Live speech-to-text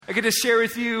I get to share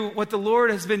with you what the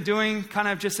Lord has been doing kind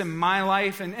of just in my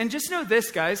life. And just know this,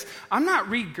 guys, I'm not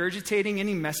regurgitating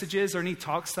any messages or any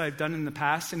talks that I've done in the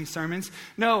past, any sermons.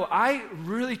 No, I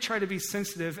really try to be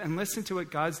sensitive and listen to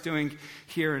what God's doing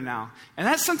here and now. And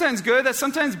that's sometimes good, that's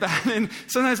sometimes bad, and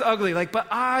sometimes ugly. But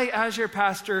I, as your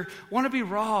pastor, want to be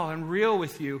raw and real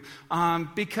with you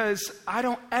because I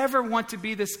don't ever want to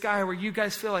be this guy where you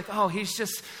guys feel like, oh, he's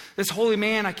just this holy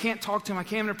man. I can't talk to him. I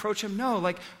can't even approach him.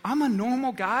 No, I'm a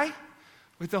normal guy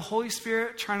with the Holy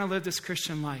Spirit trying to live this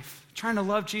Christian life, trying to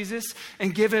love Jesus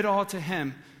and give it all to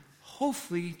him,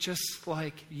 hopefully just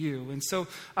like you. And so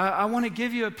I want to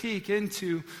give you a peek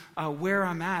into where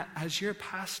I'm at as your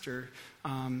pastor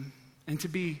and to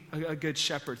be a good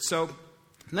shepherd. So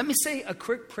let me say a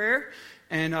quick prayer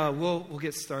and we'll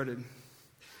get started.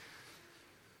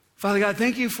 Father God,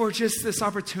 thank you for just this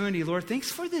opportunity, Lord.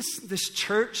 Thanks for this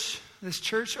church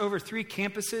over 3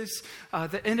 campuses,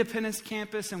 the Independence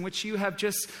campus in which you have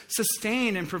just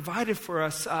sustained and provided for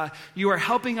us. You are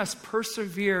helping us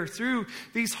persevere through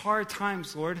these hard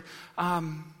times, Lord.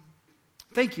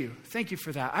 Thank you. Thank you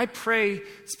for that. I pray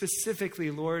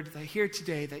specifically, Lord, that here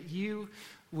today that you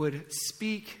would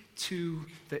speak to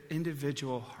the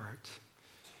individual heart,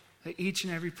 that each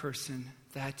and every person,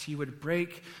 that you would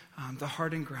break the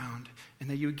hardened ground and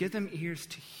that you would give them ears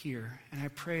to hear. And I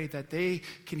pray that they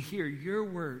can hear your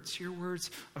words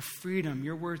of freedom,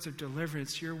 your words of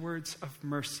deliverance, your words of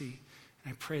mercy.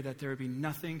 And I pray that there would be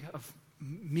nothing of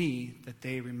me that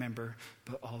they remember,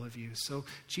 but all of you. So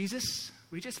Jesus,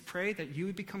 we just pray that you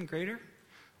would become greater,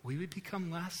 we would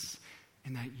become less,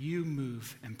 and that you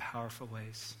move in powerful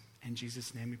ways. In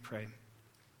Jesus' name we pray.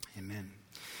 Amen.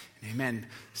 Amen.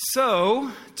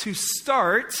 So, to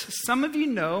start, some of you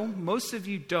know, most of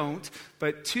you don't,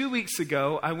 but 2 weeks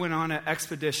ago, I went on an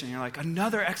expedition. You're like,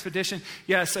 another expedition?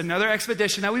 Yes, another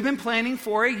expedition that we've been planning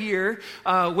for a year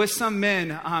with some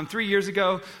men. 3 years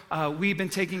ago, we've been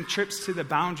taking trips to the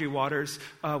Boundary Waters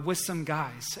with some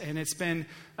guys, and it's been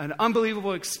an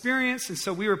unbelievable experience. And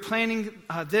so we were planning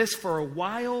this for a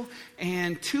while,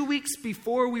 and 2 weeks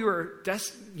before we were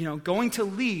going to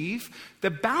leave,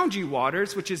 the Boundary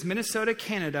Waters, which is Minnesota,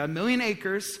 Canada, 1 million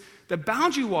acres, the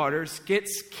Boundary Waters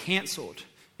gets canceled.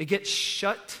 It gets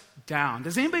shut down.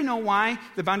 Does anybody know why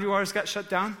the Boundary Waters got shut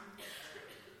down?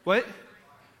 What?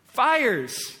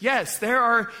 Fires. Yes, there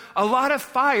are a lot of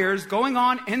fires going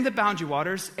on in the Boundary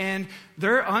Waters, and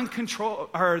they're uncontrolled,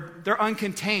 or they're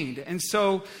uncontained. And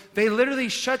so they literally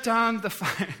shut down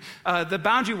the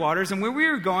Boundary Waters. And where we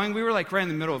were going, we were right in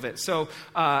the middle of it. So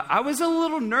I was a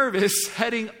little nervous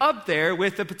heading up there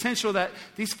with the potential that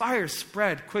these fires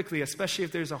spread quickly, especially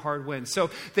if there's a hard wind. So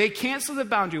they canceled the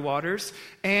Boundary Waters,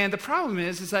 and the problem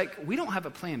is we don't have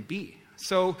a plan B.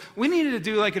 So we needed to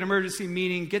do an emergency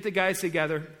meeting, get the guys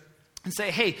together, and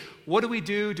say, hey, what do we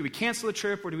do? Do we cancel the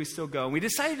trip or do we still go? And we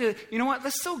decided to, you know what,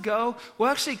 let's still go. We'll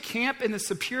actually camp in the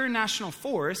Superior National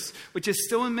Forest, which is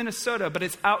still in Minnesota, but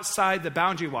it's outside the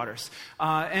Boundary Waters.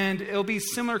 And it'll be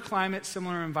similar climate,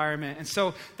 similar environment. And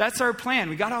so that's our plan.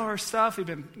 We got all our stuff. We've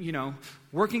been,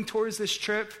 working towards this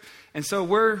trip. And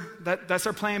so that's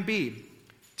our plan B.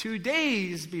 2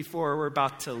 days before we're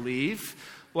about to leave,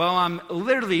 well, I'm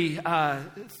literally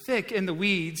thick in the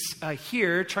weeds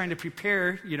here trying to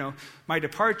prepare, my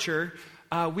departure.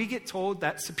 We get told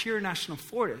that Superior National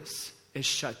Forest is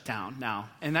shut down now.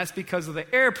 And that's because of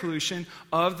the air pollution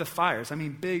of the fires. I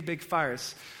mean, big, big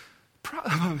fires.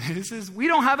 Problem is we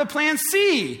don't have a plan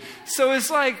C. So it's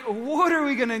what are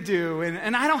we going to do?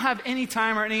 And I don't have any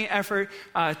time or any effort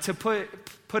to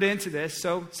put into this.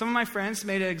 So some of my friends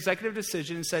made an executive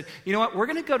decision and said, you know what, we're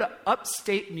going to go to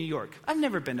upstate New York. I've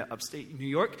never been to upstate New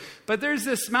York, but there's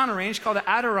this mountain range called the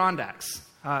Adirondacks.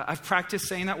 I've practiced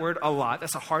saying that word a lot.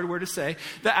 That's a hard word to say.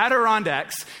 The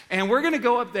Adirondacks. And we're going to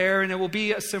go up there, and it will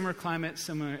be a similar climate,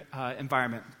 similar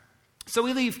environment. So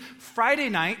we leave Friday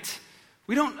night.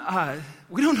 We don't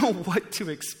know what to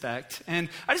expect. And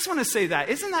I just want to say that.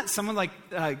 Isn't that some of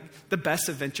the best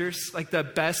adventures, the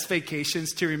best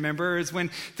vacations to remember is when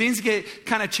things get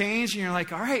kind of changed and you're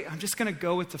like, all right, I'm just going to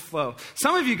go with the flow.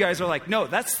 Some of you guys are like, no,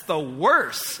 that's the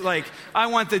worst. I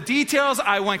want the details.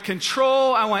 I want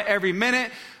control. I want every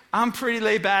minute. I'm pretty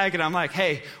laid back and I'm like,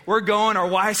 hey, we're going. Our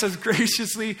wife has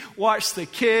graciously watched the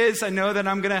kids. I know that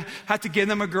I'm going to have to give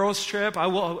them a girls trip. I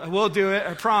will do it.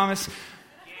 I promise.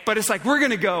 But it's we're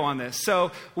going to go on this. So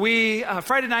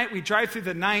Friday night, we drive through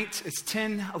the night. It's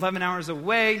 10, 11 hours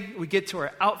away. We get to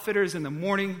our outfitters in the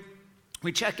morning.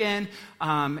 We check in,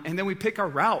 and then we pick our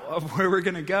route of where we're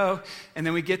going to go, and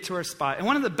then we get to our spot. And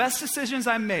one of the best decisions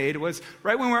I made was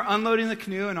right when we're unloading the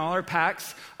canoe and all our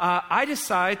packs, I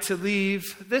decide to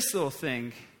leave this little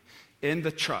thing in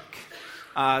the truck.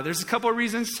 There's a couple of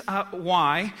reasons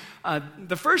why.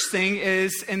 The first thing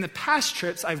is in the past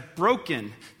trips, I've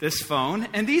broken this phone,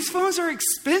 and these phones are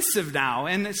expensive now.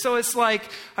 And so it's like,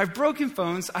 I've broken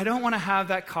phones. I don't want to have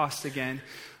that cost again.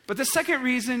 But the second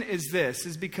reason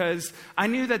is because I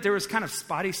knew that there was kind of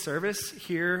spotty service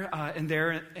here and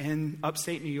there in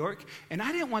upstate New York, and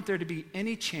I didn't want there to be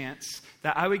any chance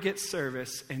that I would get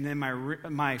service and then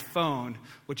my phone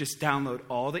would just download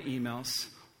all the emails,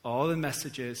 all the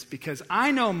messages, because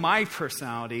I know my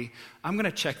personality. I'm going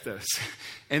to check those.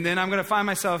 And then I'm going to find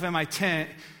myself in my tent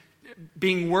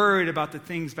being worried about the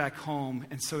things back home.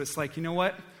 And so it's like, you know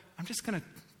what? I'm just going to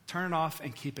turn it off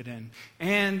and keep it in.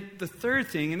 And the third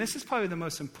thing, and this is probably the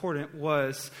most important,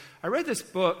 was I read this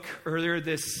book earlier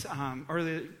this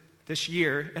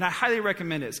year, and I highly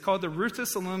recommend it. It's called The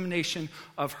Ruthless Elimination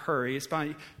of Hurry. It's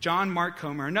by John Mark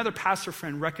Comer. Another pastor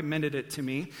friend recommended it to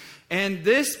me. And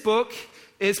this book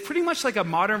is pretty much like a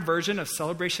modern version of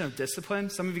Celebration of Discipline.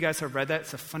 Some of you guys have read that.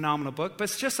 It's a phenomenal book, but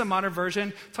it's just a modern version.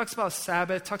 It talks about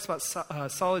Sabbath, talks about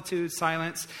solitude,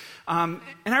 silence. And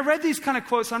I read these kind of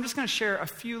quotes, so I'm just going to share a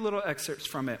few little excerpts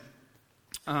from it.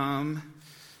 Oh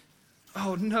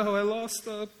no, I lost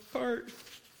the part.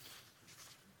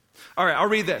 All right, I'll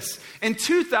read this. In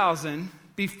 2000,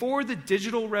 before the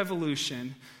digital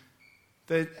revolution,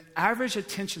 the average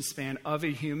attention span of a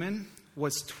human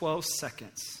was 12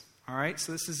 seconds. All right,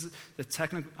 so this is the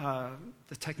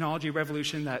technology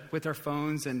revolution that with our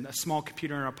phones and a small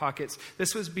computer in our pockets.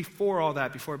 This was before all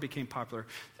that, before it became popular.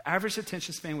 The average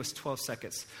attention span was 12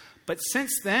 seconds. But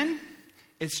since then,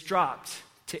 it's dropped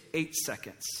to 8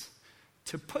 seconds.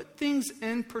 To put things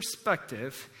in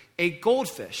perspective, a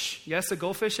goldfish, yes, a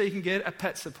goldfish that you can get at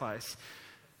pet supplies,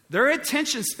 their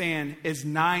attention span is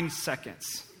 9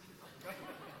 seconds.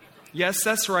 Yes,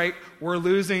 that's right, we're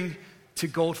losing to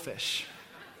goldfish.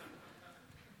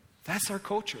 That's our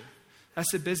culture.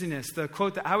 That's the busyness. The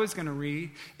quote that I was going to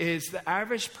read is the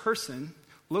average person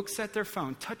looks at their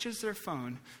phone, touches their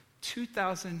phone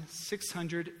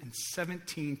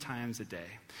 2,617 times a day.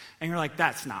 And you're like,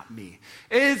 that's not me.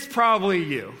 It's probably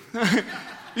you.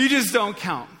 You just don't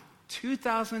count.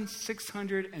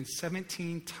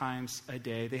 2,617 times a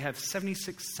day. They have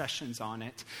 76 sessions on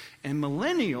it. And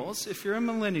millennials, if you're a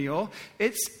millennial,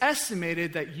 it's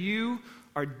estimated that you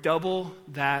are double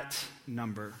that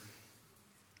number.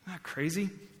 Isn't that crazy?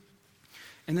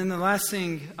 And then the last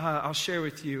thing I'll share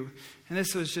with you, and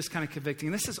this was just kind of convicting.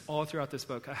 This is all throughout this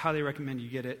book. I highly recommend you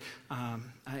get it on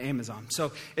Amazon.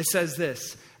 So it says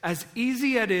this: as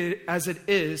easy as it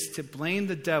is to blame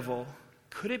the devil,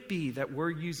 could it be that we're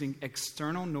using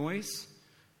external noise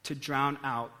to drown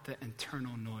out the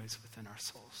internal noise within our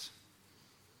souls?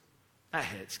 That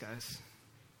hits, guys.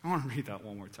 I want to read that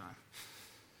one more time.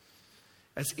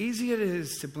 As easy as it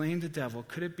is to blame the devil,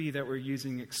 could it be that we're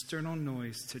using external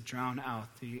noise to drown out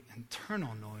the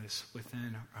internal noise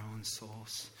within our own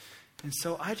souls? And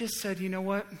so I just said, you know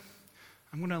what?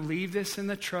 I'm going to leave this in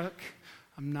the truck.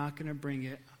 I'm not going to bring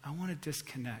it. I want to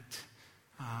disconnect.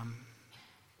 I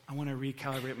want to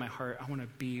recalibrate my heart. I want to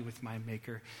be with my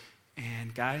Maker.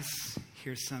 And guys,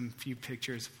 here's some few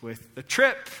pictures with the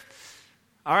trip.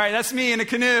 All right, that's me in a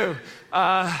canoe.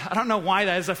 I don't know why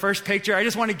that is the first picture. I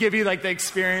just want to give you like the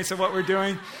experience of what we're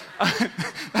doing.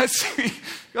 That's me.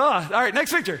 Oh, all right,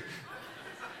 next picture.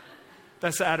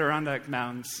 That's the Adirondack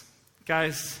Mountains.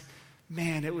 Guys,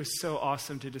 man, it was so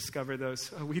awesome to discover those.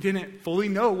 We didn't fully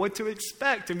know what to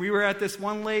expect. And we were at this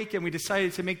one lake and we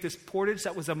decided to make this portage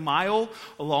that was a mile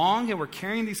long. And we're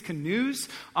carrying these canoes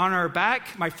on our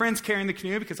back. My friend's carrying the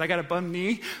canoe because I got a bum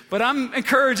knee. But I'm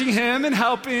encouraging him and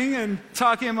helping and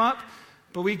talking him up.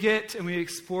 But we get and we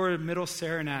explore Middle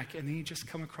Saranac. And then you just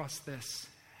come across this.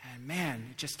 And man,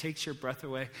 it just takes your breath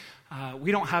away.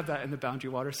 We don't have that in the Boundary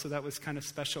Waters. So that was kind of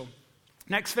special.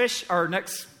 Next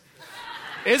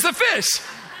is a fish.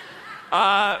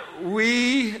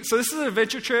 So this is an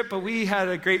adventure trip, but we had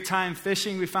a great time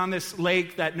fishing. We found this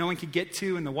lake that no one could get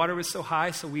to, and the water was so high,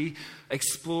 so we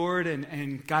explored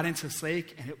and got into this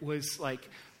lake, and it was like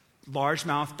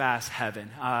largemouth bass heaven.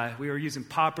 We were using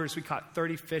poppers. We caught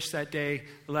 30 fish that day,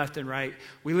 left and right.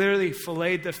 We literally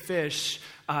filleted the fish,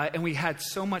 and we had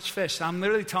so much fish. So I'm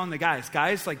literally telling the guys,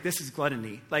 like, this is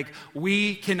gluttony. Like,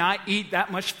 we cannot eat that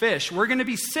much fish. We're going to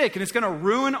be sick, and it's going to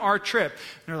ruin our trip.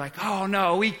 And they're like, oh,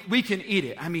 no, we can eat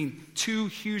it. I mean, 2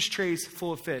 huge trays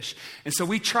full of fish. And so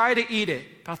we try to eat it.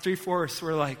 About 3/4,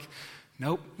 we're like,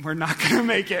 nope, we're not going to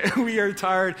make it. We are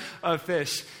tired of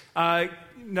fish.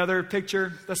 Another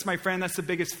picture, that's my friend. That's the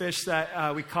biggest fish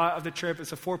that we caught of the trip.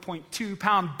 It's a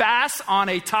 4.2-pound bass on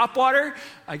a topwater.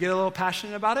 I get a little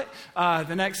passionate about it.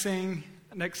 The next thing,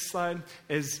 next slide,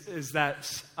 is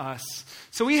that us.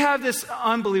 So we have this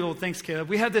unbelievable, thanks Caleb,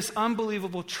 we had this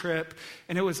unbelievable trip,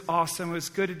 and it was awesome. It was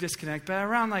good to disconnect, but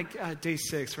around day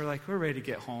 6, we're ready to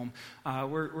get home.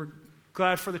 We're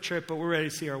glad for the trip, but we're ready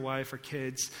to see our wife, our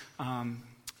kids,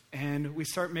 and we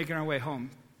start making our way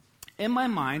home. In my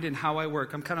mind and how I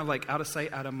work, I'm kind of out of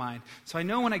sight, out of mind. So I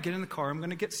know when I get in the car, I'm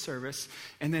going to get service,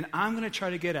 and then I'm going to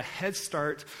try to get a head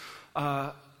start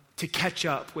to catch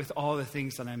up with all the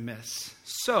things that I miss.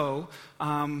 So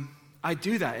I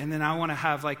do that, and then I want to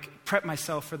have prep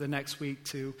myself for the next week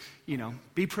to,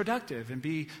 be productive and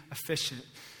be efficient.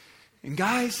 And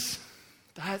guys,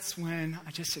 that's when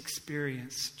I just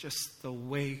experienced just the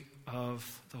weight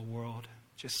of the world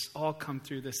just all come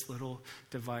through this little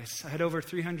device. I had over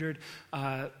 300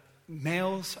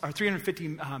 mails, or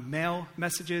 350 mail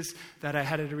messages that I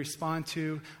had to respond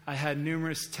to. I had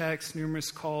numerous texts, numerous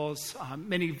calls,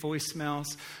 many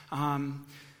voicemails.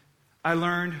 I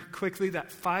learned quickly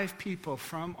that 5 people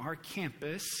from our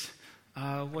campus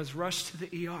was rushed to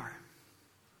the ER.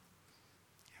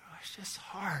 It's just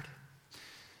hard.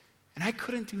 And I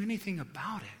couldn't do anything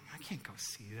about it. I can't go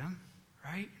see them,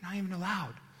 right? Not even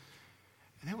allowed.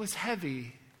 And it was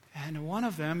heavy. And one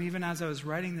of them, even as I was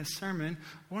writing this sermon,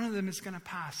 one of them is going to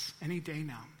pass any day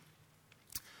now.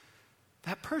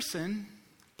 That person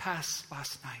passed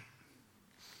last night.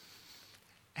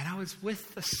 And I was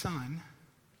with the son,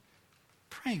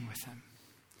 praying with him,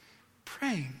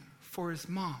 praying for his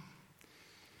mom.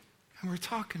 And we're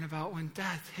talking about when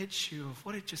death hits you, of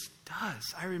what it just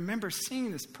does. I remember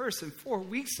seeing this person 4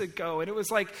 weeks ago, and it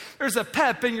was there's a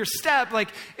pep in your step,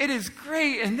 it is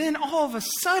great. And then all of a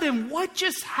sudden, what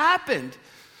just happened?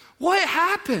 What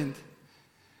happened?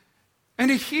 And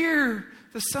to hear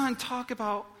the son talk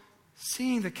about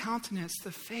seeing the countenance,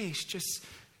 the face, just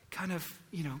kind of,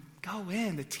 go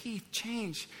in, the teeth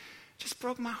change, just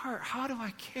broke my heart. How do I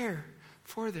care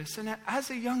for this? And as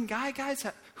a young guy, guys,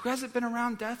 who hasn't been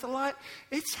around death a lot,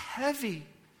 it's heavy.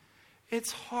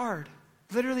 It's hard.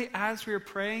 Literally, as we were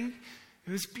praying,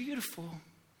 it was beautiful,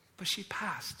 but she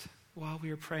passed while we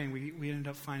were praying. We ended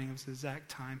up finding it was the exact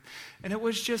time. And it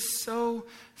was just so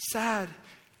sad.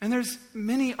 And there's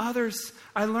many others.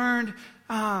 I learned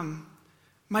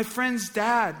my friend's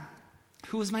dad,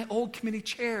 who was my old committee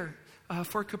chair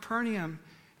for Capernaum,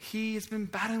 he has been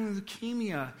battling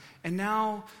leukemia, and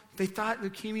now they thought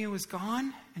leukemia was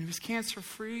gone, and he was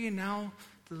cancer-free, and now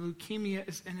the leukemia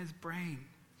is in his brain.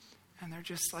 And they're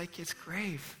just it's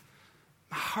grave.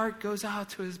 My heart goes out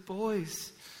to his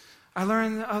boys. I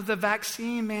learned of the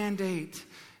vaccine mandate,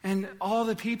 and all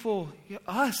the people,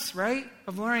 us, right,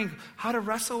 of learning how to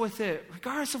wrestle with it,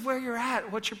 regardless of where you're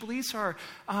at, what your beliefs are.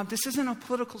 This isn't a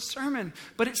political sermon,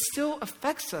 but it still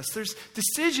affects us. There's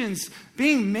decisions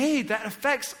being made that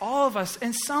affects all of us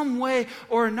in some way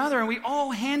or another, and we all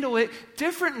handle it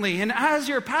differently. And as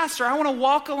your pastor, I want to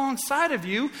walk alongside of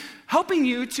you, helping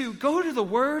you to go to the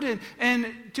Word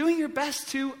and doing your best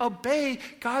to obey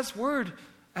God's Word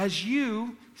as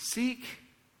you seek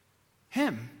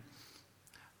Him.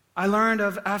 I learned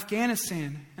of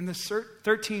Afghanistan and the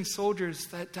 13 soldiers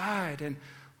that died. And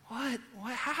what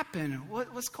happened?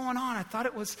 What's going on? I thought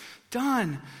it was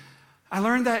done. I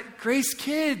learned that Grace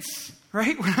Kids,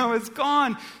 right, when I was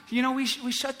gone,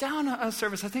 we shut down a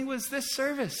service. I think it was this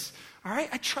service. All right,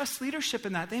 I trust leadership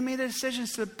in that. They made the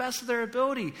decisions to the best of their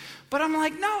ability. But I'm no,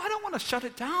 I don't want to shut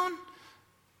it down.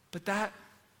 But that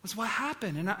was what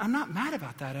happened. And I'm not mad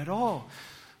about that at all.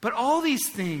 But all these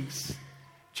things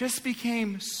just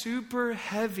became super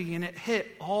heavy, and it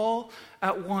hit all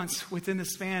at once within the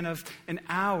span of an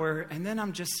hour. And then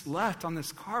I'm just left on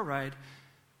this car ride,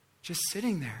 just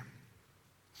sitting there.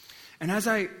 And as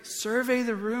I survey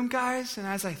the room, guys, and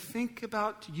as I think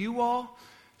about you all,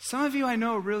 some of you I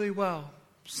know really well.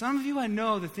 Some of you I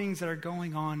know the things that are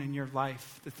going on in your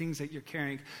life, the things that you're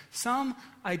carrying. Some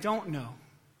I don't know.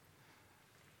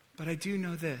 But I do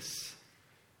know this.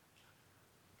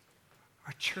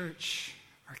 Our church,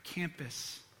 our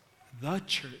campus, the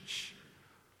church,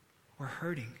 we're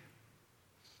hurting.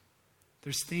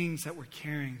 There's things that we're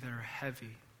carrying that are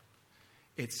heavy.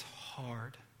 It's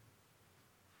hard.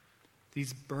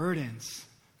 These burdens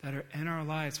that are in our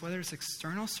lives, whether it's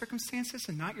external circumstances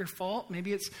and not your fault,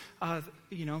 maybe it's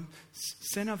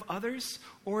sin of others,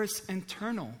 or it's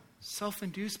internal,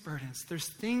 self-induced burdens.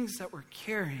 There's things that we're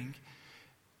carrying,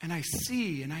 and I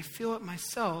see and I feel it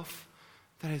myself,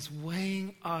 that is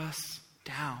weighing us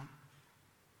down.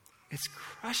 It's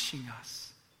crushing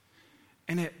us.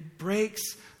 And it breaks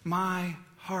my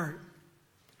heart.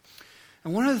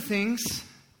 And one of the things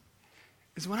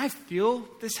is when I feel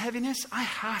this heaviness, I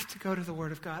have to go to the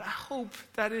Word of God. I hope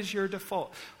that is your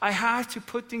default. I have to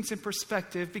put things in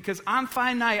perspective because I'm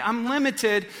finite, I'm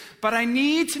limited, but I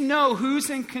need to know who's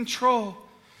in control.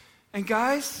 And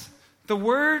guys, the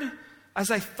word,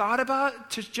 as I thought about,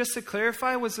 just to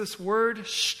clarify, was this word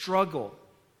struggle.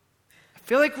 I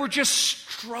feel like we're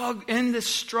just in this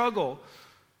struggle.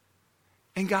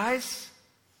 And guys,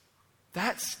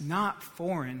 that's not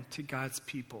foreign to God's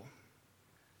people.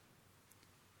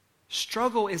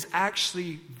 Struggle is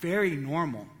actually very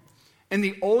normal. In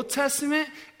the Old Testament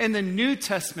and the New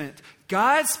Testament,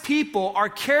 God's people are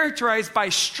characterized by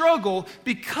struggle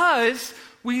because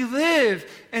we live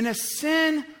in a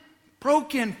sin,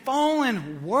 broken,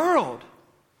 fallen world.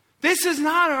 This is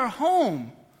not our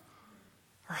home.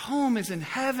 Our home is in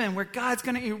heaven where God's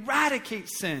going to eradicate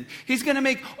sin. He's going to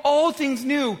make all things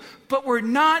new, but we're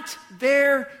not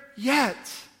there yet.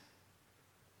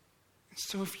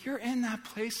 So if you're in that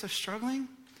place of struggling,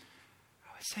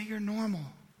 I would say you're normal.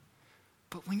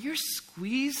 But when you're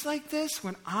squeezed like this,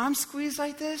 when I'm squeezed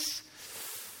like this,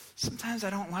 sometimes I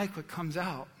don't like what comes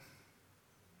out.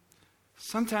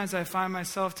 Sometimes I find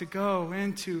myself to go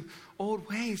into old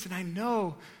ways, and I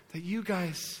know that you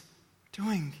guys are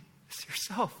doing this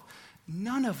yourself.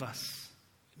 None of us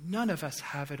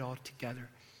have it all together.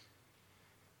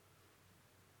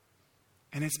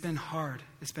 And it's been hard.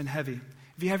 It's been heavy.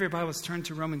 If you have your Bibles, turn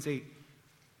to Romans 8.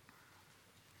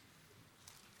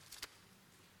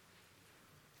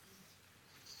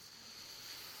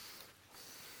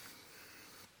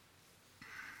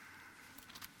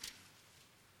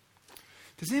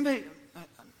 Does anybody... I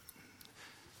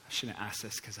shouldn't ask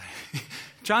this because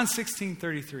John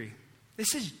 16:33.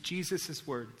 This is Jesus'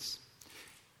 words.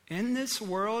 In this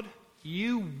world,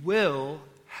 you will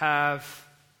have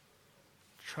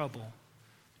trouble,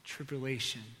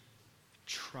 tribulation,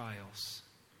 trials.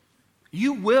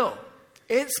 You will.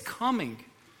 It's coming.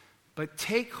 But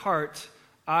take heart,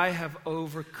 I have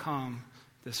overcome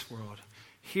this world.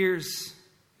 Here's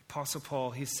Apostle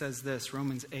Paul. He says this,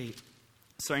 Romans 8.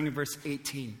 Starting in verse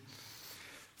 18.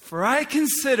 For I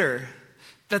consider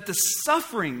that the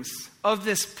sufferings of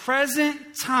this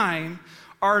present time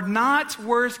are not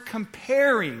worth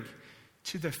comparing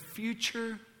to the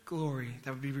future glory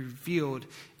that will be revealed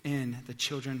in the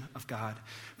children of God.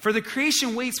 For the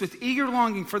creation waits with eager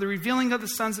longing for the revealing of the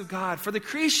sons of God. For the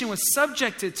creation was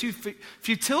subjected to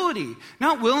futility,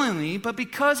 not willingly, but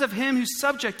because of him who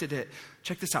subjected it.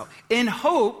 Check this out. In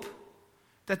hope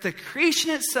that the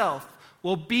creation itself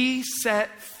will be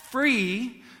set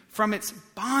free from its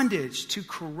bondage to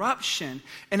corruption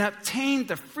and obtain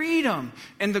the freedom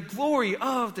and the glory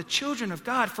of the children of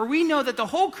God. For we know that the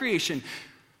whole creation,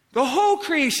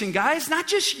 guys, not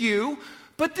just you,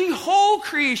 but the whole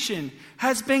creation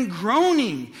has been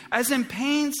groaning as in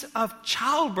pains of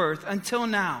childbirth until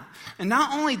now. And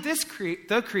not only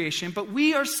the creation, but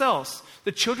we ourselves,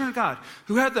 the children of God,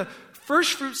 who have the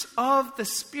first fruits of the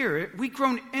Spirit, we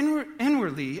groan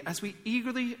inwardly as we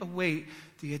eagerly await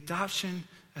the adoption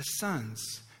as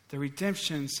sons, the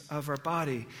redemptions of our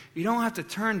body. You don't have to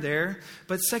turn there,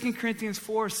 but 2 Corinthians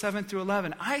 4, 7 through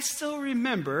 11. I still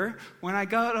remember when I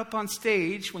got up on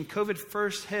stage when COVID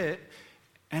first hit,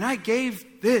 and I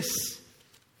gave this,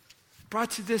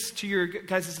 brought this to your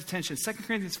guys' attention. 2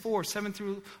 Corinthians 4, 7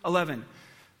 through 11.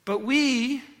 But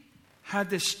we had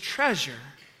this treasure,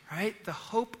 right? The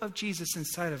hope of Jesus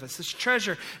inside of us. This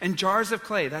treasure in jars of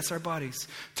clay, that's our bodies.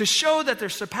 To show that their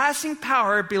surpassing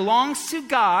power belongs to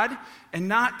God and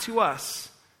not to us.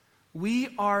 We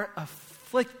are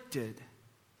afflicted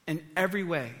in every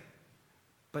way,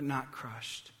 but not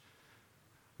crushed.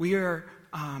 We are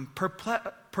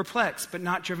perplexed, but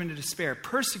not driven to despair.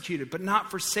 Persecuted, but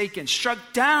not forsaken. Struck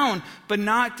down, but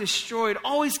not destroyed.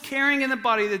 Always carrying in the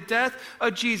body the death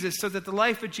of Jesus, so that the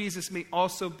life of Jesus may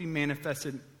also be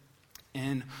manifested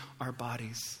in our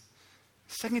bodies.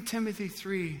 2 Timothy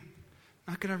 3,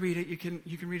 not going to read it. You can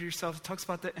read it yourself. It talks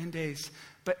about the end days.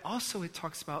 But also it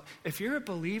talks about if you're a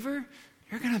believer,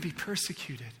 you're going to be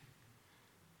persecuted.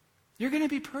 You're going to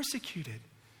be persecuted.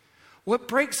 What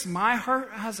breaks my heart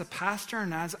as a pastor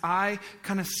and as I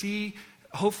kind of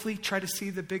hopefully try to see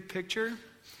the big picture,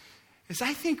 is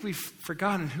I think we've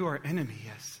forgotten who our enemy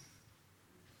is.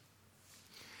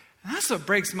 And that's what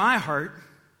breaks my heart.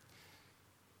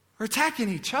 We're attacking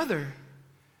each other.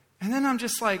 And then I'm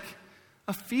just like,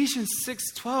 Ephesians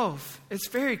 6:12. It's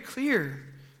very clear.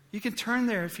 You can turn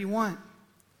there if you want.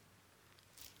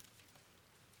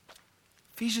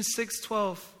 Ephesians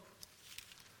 6:12.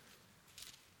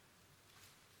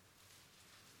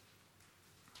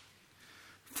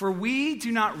 For we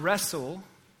do not wrestle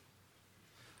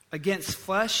against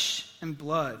flesh and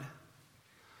blood,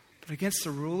 but against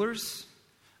the rulers,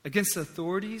 against the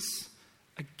authorities,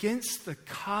 against the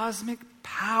cosmic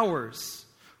powers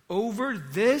over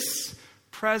this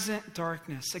present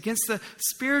darkness, against the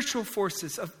spiritual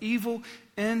forces of evil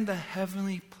in the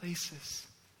heavenly places.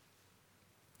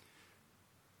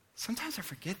 Sometimes I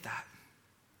forget that.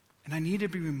 And I need to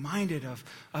be reminded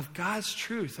of God's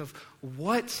truth, of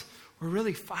what we're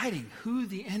really fighting, who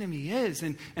the enemy is,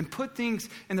 and put things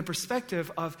in the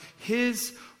perspective of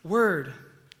his word.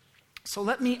 So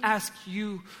let me ask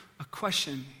you a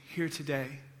question here today.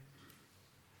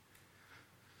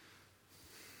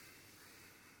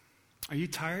 Are you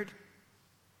tired?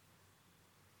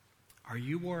 Are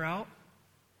you wore out?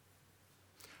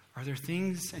 Are there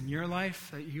things in your life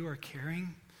that you are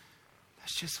carrying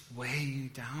that's just weighing you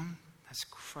down, that's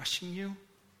crushing you?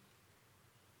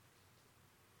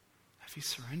 Have you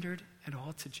surrendered it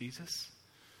all to Jesus?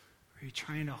 Or are you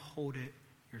trying to hold it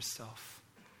yourself?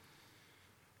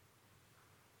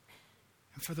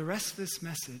 And for the rest of this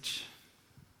message,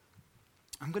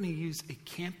 I'm going to use a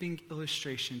camping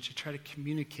illustration to try to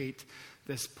communicate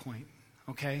this point.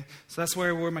 Okay? So that's where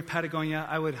I wore my Patagonia.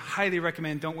 I would highly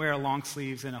recommend don't wear a long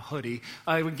sleeves and a hoodie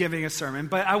when giving a sermon.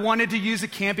 But I wanted to use a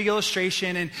camping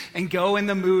illustration and go in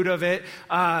the mood of it.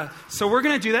 So we're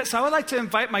going to do that. So I would like to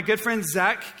invite my good friend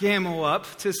Zach Gamble up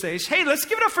to the stage. Hey, let's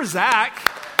give it up for Zach.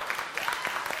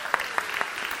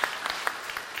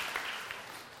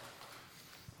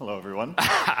 Hello, everyone.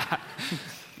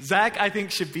 Zach, I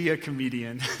think, should be a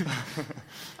comedian.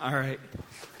 All right.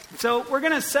 So we're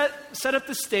going to set up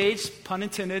the stage, pun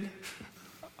intended.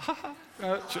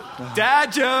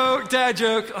 Dad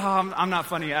joke. Oh, I'm not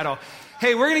funny at all.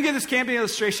 Hey, we're going to give this camping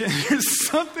illustration. There's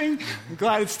something, I'm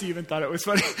glad Stephen thought it was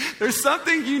funny. There's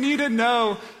something you need to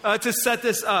know to set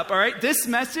this up, all right? This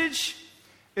message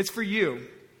is for you.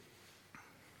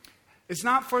 It's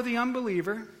not for the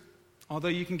unbeliever, although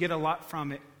you can get a lot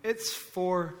from it. It's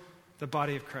for the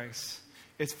body of Christ.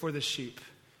 It's for the sheep.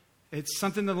 It's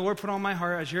something the Lord put on my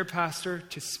heart as your pastor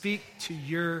to speak to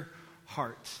your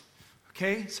heart.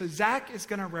 Okay? So Zach is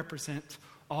going to represent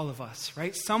all of us,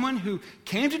 right? Someone who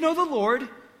came to know the Lord,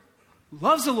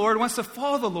 loves the Lord, wants to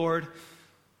follow the Lord,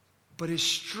 but is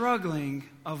struggling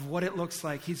of what it looks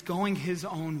like. He's going his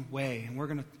own way, and we're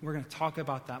going to talk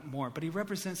about that more. But he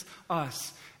represents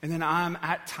us, and then I'm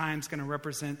at times going to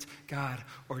represent God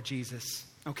or Jesus.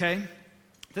 Okay?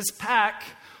 This pack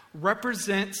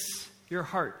represents your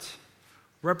heart,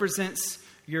 represents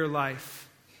your life.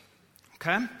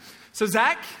 Okay? So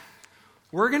Zach,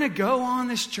 we're going to go on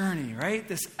this journey, right?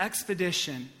 This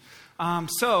expedition.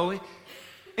 So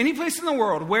any place in the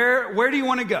world, where do you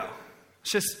want to go?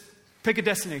 Let's just pick a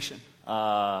destination.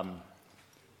 The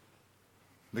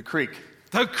creek.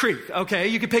 The creek. Okay,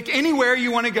 you can pick anywhere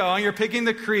you want to go, and you're picking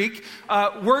the creek.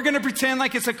 We're going to pretend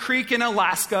like it's a creek in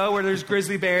Alaska where there's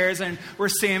grizzly bears and we're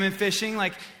salmon fishing.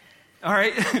 Like, all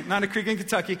right, not a creek in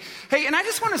Kentucky. Hey, and I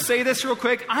just want to say this real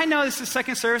quick. I know this is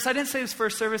second service. I didn't say this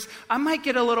first service. I might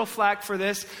get a little flack for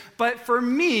this. But for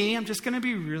me, I'm just going to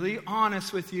be really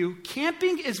honest with you.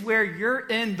 Camping is where you're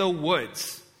in the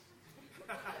woods.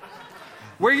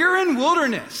 Where you're in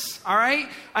wilderness, all right?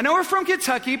 I know we're from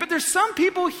Kentucky, but there's some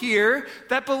people here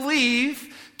that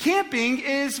believe camping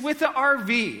is with the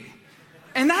RV.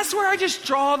 And that's where I just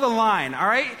draw the line, all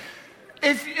right?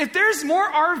 If there's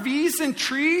more RVs than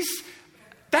trees,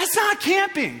 that's not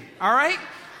camping, all right?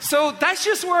 So that's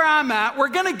just where I'm at. We're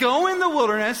going to go in the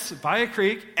wilderness by a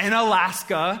creek in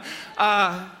Alaska.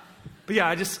 But yeah,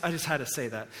 I just had to say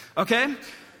that, okay?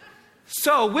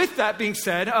 So with that being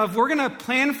said, we're going to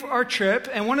plan for our trip.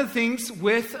 And one of the things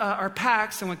with our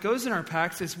packs and what goes in our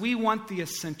packs is we want the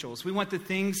essentials. We want the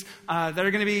things that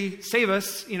are going to save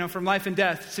us, from life and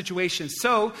death situations.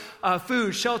 So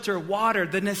food, shelter, water,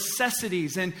 the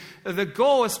necessities. And the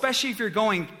goal, especially if you're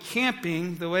going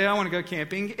camping, the way I want to go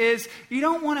camping, is you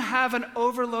don't want to have an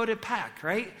overloaded pack,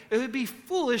 right? It would be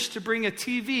foolish to bring a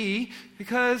TV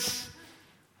because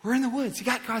we're in the woods. You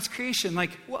got God's creation.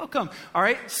 Like, welcome. All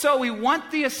right. So we want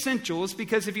the essentials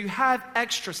because if you have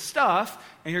extra stuff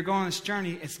and you're going on this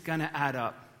journey, it's going to add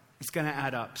up. It's going to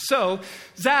add up. So,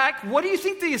 Zach, what do you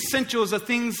think the essentials of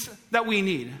things that we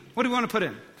need? What do we want to put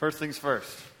in? First things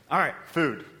first. All right.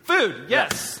 Food. Food.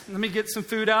 Yes. Let me get some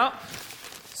food out.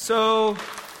 So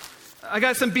I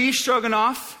got some beef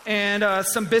stroganoff and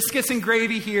some biscuits and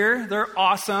gravy here. They're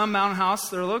awesome. Mountain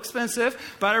House. They're a little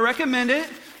expensive, but I recommend it.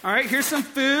 All right, here's some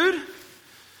food.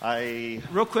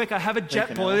 Real quick, I have a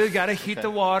jet boiler. You got to heat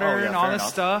the water and all this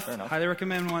stuff. Highly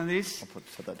recommend one of these. I'll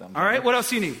put that down. All right, what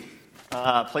else do you need?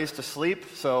 Place to sleep,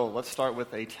 so let's start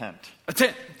with a tent. A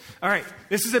tent. All right.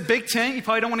 This is a big tent. You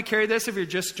probably don't want to carry this if you're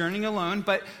just journeying alone,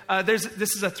 but this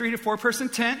is a 3 to 4 person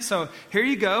tent. So here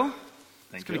you go.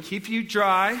 It's going to keep you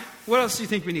dry. What else do you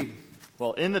think we need?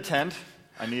 Well, in the tent,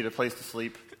 I need a place to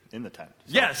sleep in the tent.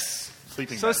 So Yes.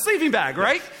 Sleeping So bag. a sleeping bag,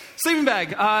 right? Yes. Sleeping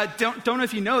bag. Don't know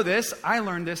if you know this. I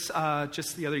learned this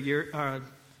just the other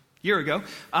year ago,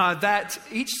 that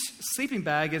each sleeping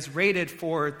bag is rated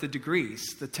for the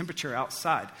degrees, the temperature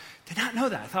outside. Did not know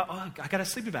that. I thought, I got a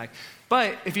sleeping bag.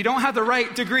 But if you don't have the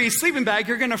right degree sleeping bag,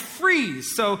 you're going to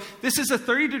freeze. So this is a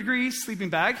 30-degree sleeping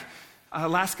bag.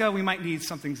 Alaska, we might need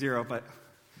something 0, but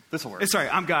This will work. sorry,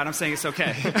 I'm God. I'm saying it's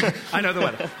okay. I know the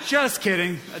weather. Just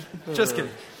kidding. Just kidding.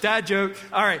 Dad joke.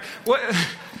 All right. What?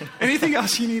 Anything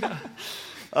else you need?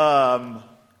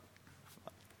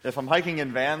 If I'm hiking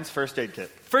in Vans, first aid kit.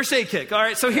 First aid kit. All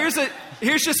right, so here's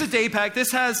just a day pack.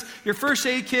 This has your first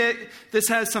aid kit. This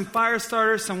has some fire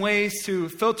starters, some ways to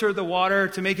filter the water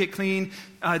to make it clean,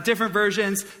 different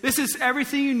versions. This is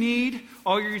everything you need,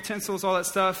 all your utensils, all that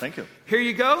stuff. Thank you. Here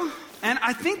you go. And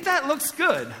I think that looks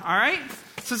good, all right?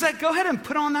 So Zach, go ahead and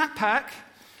put on that pack.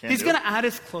 He's going to add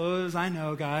his clothes, I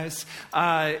know, guys,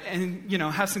 and,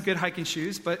 have some good hiking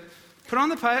shoes, but put on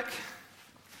the pack.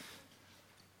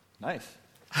 Nice.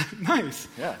 Nice.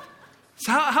 Yeah.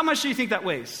 So how much do you think that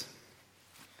weighs?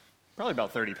 Probably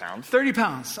about 30 pounds. 30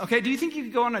 pounds. Okay, do you think you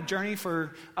could go on a journey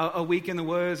for a week in the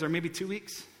woods or maybe 2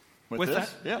 weeks? With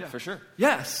this? that? Yeah, for sure.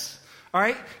 Yes. All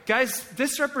right, guys,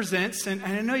 this represents, and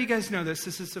I know you guys know this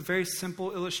is a very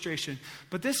simple illustration,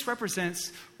 but this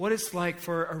represents what it's like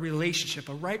for a relationship,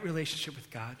 a right relationship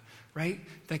with God, right?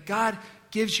 That God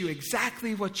gives you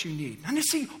exactly what you need. Not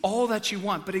necessarily all that you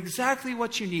want, but exactly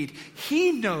what you need.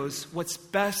 He knows what's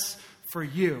best for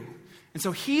you. And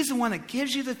so he's the one that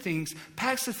gives you the things,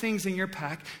 packs the things in your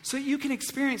pack so you can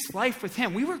experience life with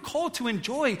him. We were called to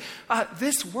enjoy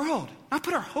this world, not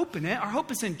put our hope in it. Our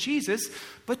hope is in Jesus,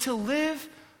 but to live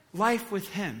life with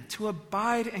him, to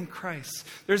abide in Christ.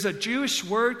 There's a Jewish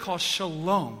word called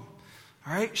shalom.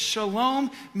 All right,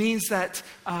 shalom means that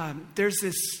there's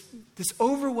this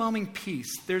overwhelming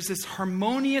peace. There's this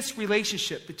harmonious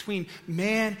relationship between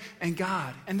man and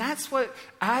God. And that's what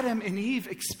Adam and Eve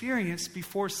experienced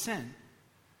before sin.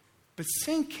 But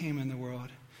sin came in the world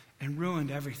and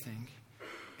ruined everything.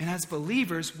 And as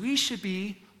believers, we should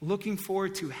be looking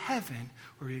forward to heaven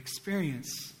where we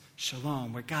experience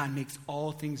shalom, where God makes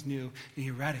all things new and he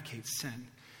eradicates sin.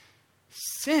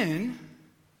 Sin,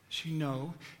 as you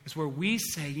know, is where we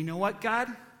say, you know what, God?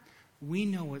 We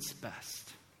know what's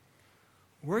best.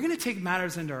 We're going to take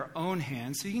matters into our own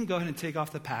hands. So you can go ahead and take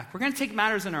off the pack. We're going to take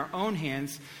matters in our own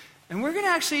hands. And we're going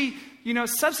to actually,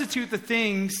 substitute the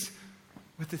things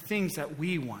with the things that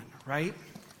we want, right?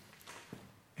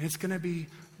 And it's going to be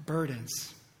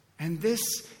burdens. And this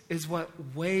is what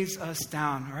weighs us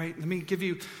down, all right? Let me give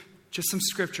you just some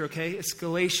scripture, okay? It's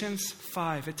Galatians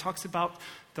 5. It talks about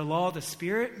the law of the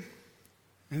Spirit,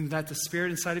 and that the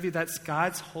Spirit inside of you, that's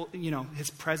God's whole,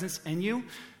 his presence in you,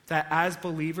 that as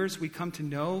believers we come to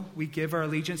know, we give our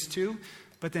allegiance to.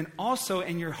 But then also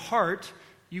in your heart,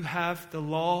 you have the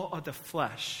law of the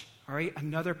flesh. All right,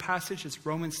 another passage is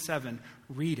Romans 7.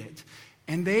 Read it.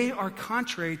 And they are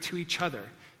contrary to each other.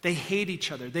 They hate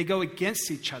each other. They go against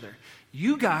each other.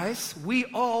 You guys, we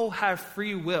all have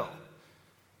free will.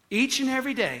 Each and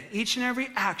every day, each and every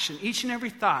action, each and every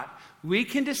thought, we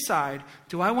can decide,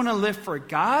 do I want to live for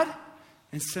God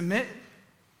and submit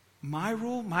my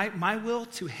rule, my will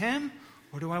to him,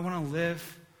 or do I want to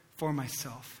live for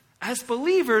myself? As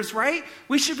believers, right,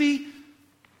 we should be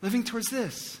living towards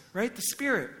this, right, the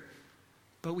Spirit.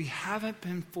 But we haven't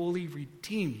been fully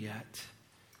redeemed yet.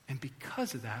 And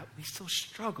because of that, we still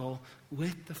struggle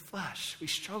with the flesh. We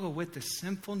struggle with the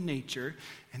sinful nature,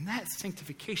 and that's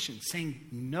sanctification, saying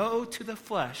no to the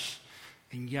flesh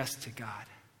and yes to God.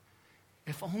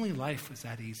 If only life was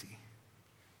that easy.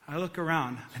 I look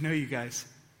around, I know you guys,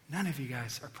 none of you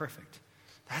guys are perfect.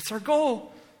 That's our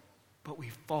goal, but we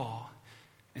fall,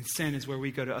 and sin is where we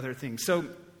go to other things. So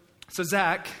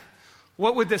Zach,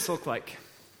 what would this look like?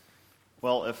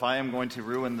 Well, if I am going to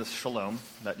ruin this shalom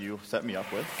that you set me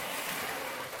up with,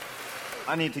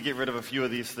 I need to get rid of a few of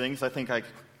these things. I think I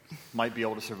might be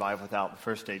able to survive without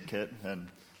first aid kit and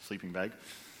sleeping bag.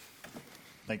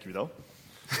 Thank you, though.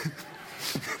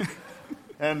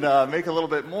 And make a little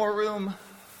bit more room.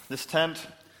 This tent,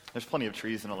 there's plenty of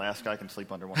trees in Alaska. I can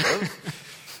sleep under one of those.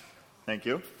 Thank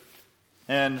you.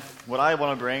 And what I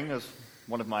want to bring as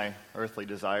one of my earthly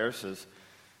desires is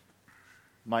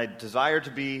my desire to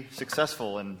be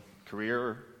successful in career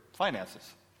or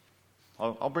finances.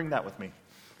 I'll bring that with me.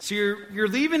 So you're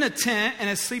leaving a tent and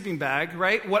a sleeping bag,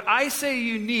 right? What I say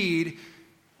you need,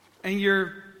 and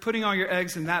you're putting all your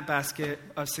eggs in that basket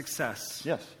of success.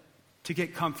 Yes. To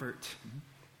get comfort,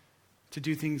 to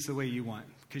do things the way you want,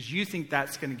 because you think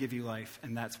that's going to give you life,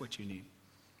 and that's what you need.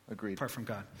 Agreed. Apart from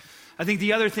God. I think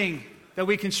the other thing that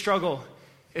we can struggle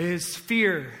is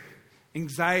fear,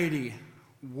 anxiety,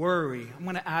 worry. I'm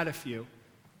going to add a few.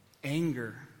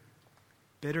 Anger,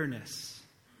 bitterness.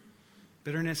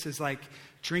 Bitterness is like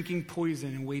drinking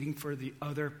poison and waiting for the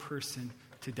other person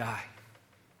to die.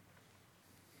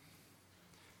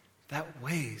 That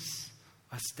weighs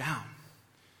us down.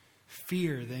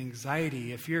 Fear, the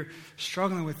anxiety. If you're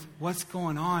struggling with what's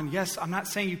going on, yes, I'm not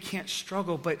saying you can't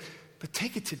struggle, but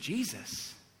take it to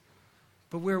Jesus.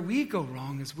 But where we go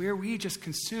wrong is where we just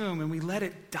consume and we let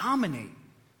it dominate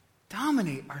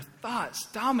our thoughts,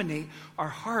 dominate our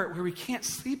heart, where we can't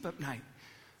sleep at night.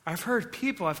 I've heard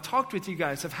people, I've talked with you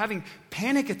guys, of having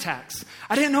panic attacks.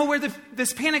 I didn't know where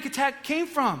this panic attack came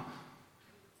from.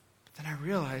 But then I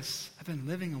realized I've been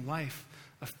living a life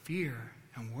of fear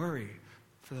and worry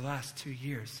for the last 2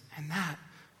 years, and that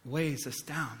weighs us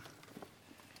down.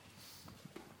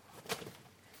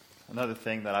 Another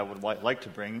thing that I would like to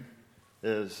bring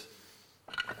is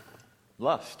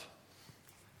lust.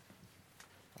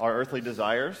 Our earthly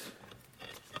desires,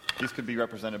 these could be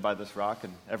represented by this rock,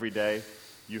 and every day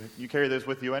you carry those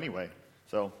with you anyway.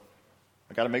 So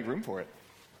I got to make room for it.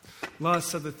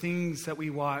 Lust of the things that we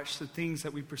watch, the things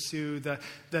that we pursue,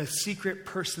 the secret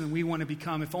person we want to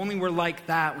become. If only we're like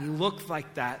that, we look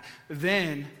like that,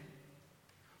 then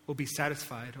we'll be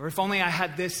satisfied. Or if only I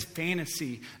had this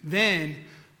fantasy, then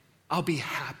I'll be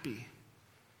happy.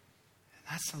 And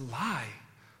that's a lie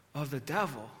of the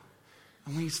devil.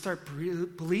 And when you start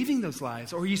believing those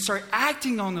lies, or you start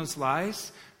acting on those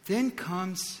lies, then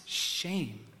comes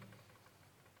shame.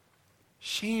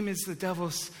 Shame is the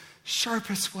devil's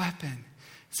sharpest weapon.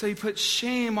 So you put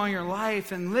shame on your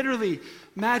life, and literally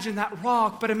imagine that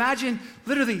rock, but imagine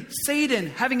literally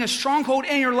Satan having a stronghold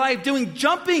in your life, doing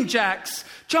jumping jacks,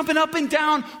 jumping up and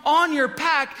down on your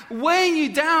back, weighing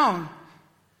you down.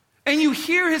 And you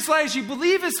hear his lies, you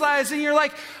believe his lies, and you're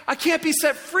like, I can't be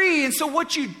set free. And so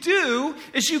what you do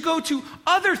is you go to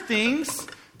other things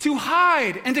to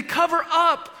hide and to cover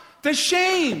up the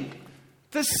shame,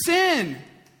 the sin.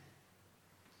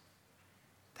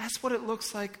 That's what it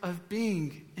looks like of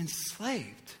being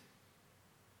enslaved.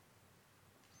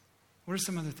 What are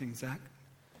some other things, Zach?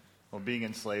 Well, being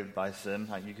enslaved by sin,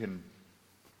 you can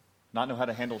not know how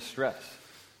to handle stress,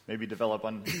 maybe develop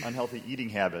unhealthy eating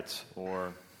habits,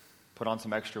 or put on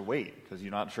some extra weight because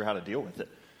you're not sure how to deal with it.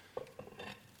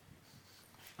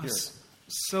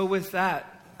 So with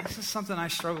that, this is something I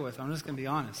struggle with. I'm just going to be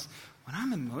honest. When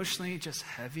I'm emotionally just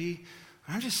heavy,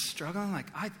 when I'm just struggling, like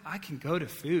I can go to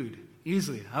food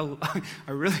easily.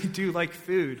 I really do like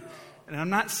food. And I'm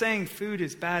not saying food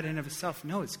is bad in of itself.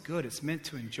 No, it's good. It's meant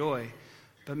to enjoy.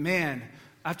 But man,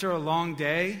 after a long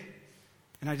day,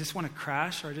 and I just want to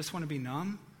crash or I just want to be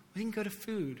numb, we can go to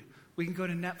food. We can go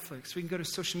to Netflix. We can go to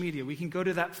social media. We can go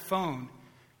to that phone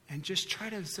and just try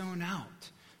to zone out.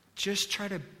 Just try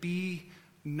to be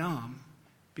numb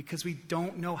because we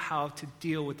don't know how to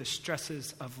deal with the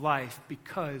stresses of life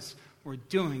because we're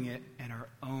doing it in our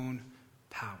own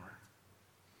power.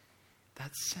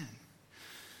 That's sin.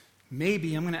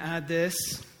 Maybe, I'm going to add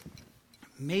this,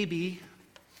 maybe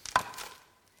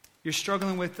you're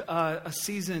struggling with a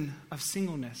season of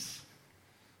singleness,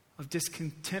 of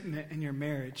discontentment in your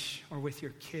marriage or with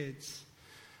your kids.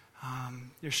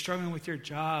 You're struggling with your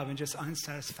job and just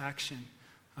unsatisfaction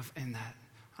in that.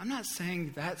 I'm not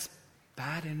saying that's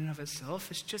bad in and of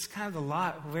itself. It's just kind of the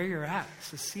lot where you're at.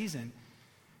 It's a season.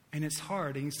 And it's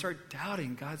hard. And you start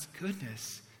doubting God's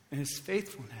goodness and his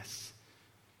faithfulness.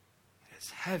 It's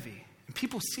heavy. And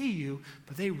people see you,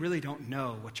 but they really don't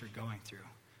know what you're going through.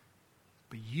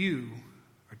 But you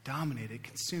are dominated. It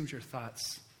consumes your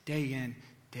thoughts day in,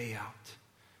 day out.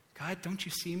 God, don't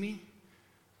you see me?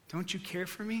 Don't you care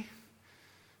for me?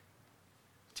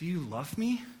 Do you love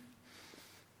me?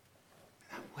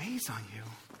 That weighs on you.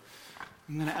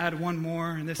 I'm going to add one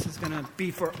more, and this is going to be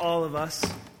for all of us.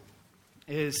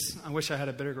 I wish I had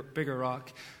a bigger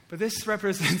rock, but this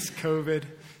represents COVID,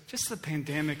 just the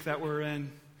pandemic that we're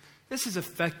in. This has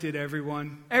affected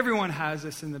everyone. Everyone has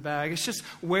this in the bag. It's just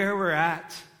where we're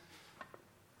at,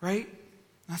 right?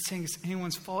 I'm not saying it's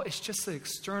anyone's fault. It's just the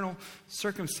external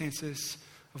circumstances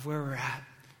of where we're at,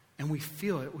 and we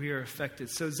feel it. We are affected.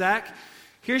 So, Zach,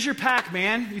 here's your pack,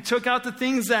 man. You took out the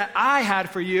things that I had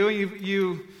for you.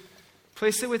 You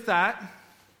placed it with that,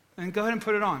 and go ahead and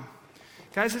put it on.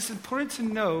 Guys, it's important to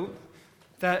note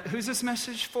that, who's this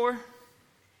message for?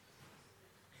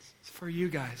 for you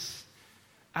guys.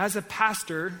 As a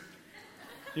pastor,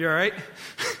 you all right?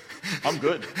 I'm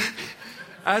good.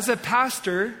 As a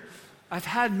pastor, I've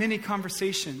had many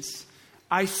conversations.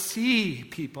 I see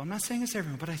people, I'm not saying it's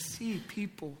everyone, but I see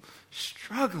people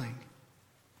struggling.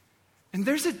 And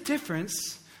there's a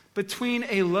difference between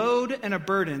a load and a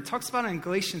burden. It talks about it in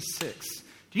Galatians 6.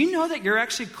 Do you know that you're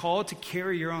actually called to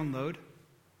carry your own load?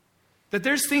 That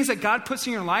there's things that God puts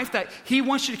in your life that He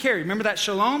wants you to carry. Remember that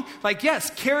shalom? Like, yes,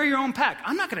 carry your own pack.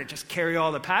 I'm not going to just carry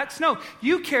all the packs. No,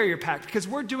 you carry your pack because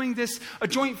we're doing this, a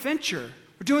joint venture.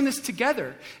 We're doing this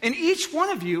together. And each one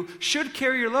of you should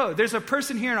carry your load. There's a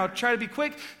person here, and I'll try to be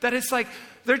quick, that it's like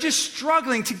they're just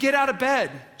struggling to get out of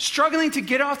bed, struggling to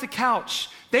get off the couch.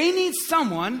 They need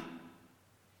someone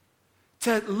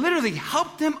to literally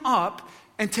help them up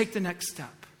and take the next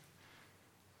step.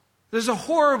 There's a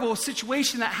horrible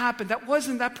situation that happened that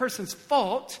wasn't that person's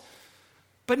fault,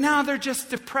 but now they're just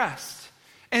depressed.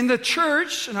 And the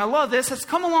church, and I love this, has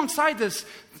come alongside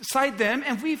them,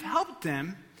 and we've helped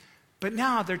them, but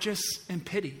now they're just in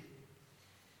pity.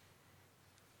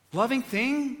 Loving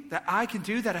thing that I can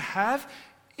do, that I have,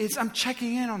 is I'm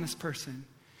checking in on this person.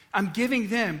 I'm giving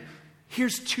them,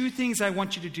 here's 2 things I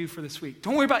want you to do for this week.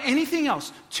 Don't worry about anything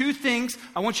else. 2 things,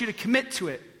 I want you to commit to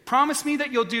it. Promise me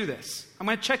that you'll do this. I'm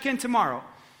going to check in tomorrow.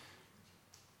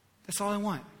 That's all I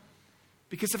want.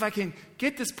 Because if I can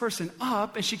get this person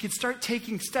up and she can start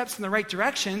taking steps in the right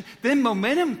direction, then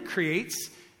momentum creates.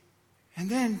 And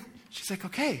then she's like,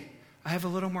 okay, I have a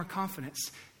little more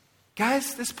confidence.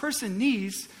 Guys, this person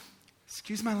needs,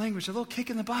 excuse my language, a little kick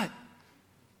in the butt.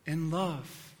 And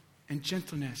love and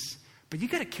gentleness. But you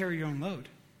got to carry your own load.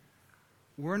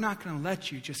 We're not going to let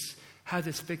you just have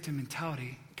this victim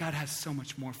mentality. God has so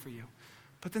much more for you.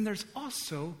 But then there's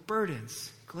also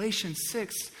burdens. Galatians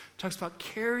 6 talks about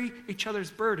carry each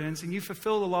other's burdens and you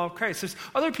fulfill the law of Christ. There's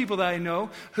other people that I know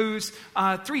who's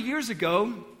 3 years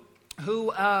ago,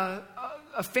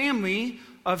 a family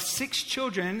of 6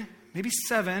 children, maybe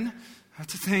 7, I have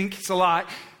to think, it's a lot.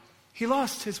 He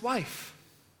lost his wife.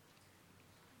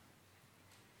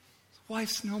 His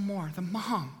wife's no more, the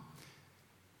mom.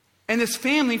 And this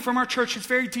family from our church is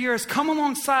very dear, has come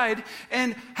alongside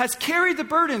and has carried the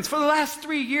burdens for the last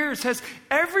 3 years, has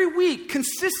every week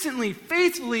consistently,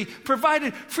 faithfully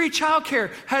provided free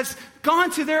childcare, has gone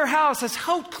to their house, has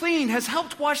helped clean, has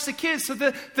helped watch the kids so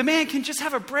that the man can just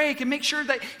have a break and make sure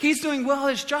that he's doing well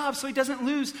at his job so he doesn't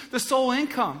lose the sole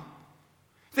income.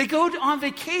 They go on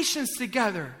vacations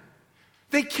together.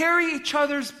 They carry each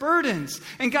other's burdens.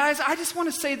 And guys, I just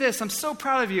want to say this. I'm so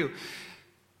proud of you.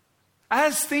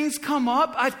 As things come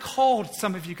up, I've called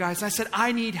some of you guys. And I said,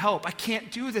 I need help. I can't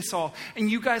do this all.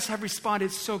 And you guys have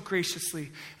responded so graciously.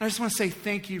 And I just want to say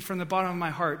thank you from the bottom of my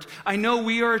heart. I know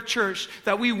we are a church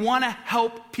that we want to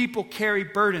help people carry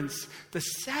burdens. The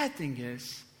sad thing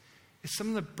is some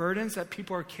of the burdens that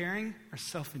people are carrying are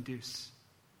self-induced.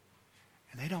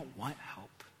 And they don't want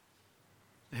help.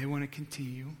 They want to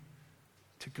continue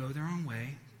to go their own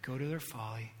way, go to their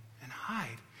folly, and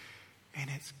hide. And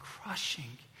it's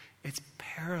crushing. It's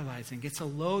paralyzing. It's a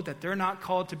load that they're not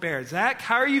called to bear. Zach,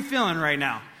 how are you feeling right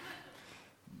now?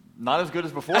 Not as good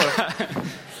as before.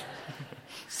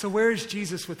 So where is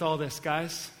Jesus with all this,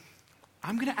 guys?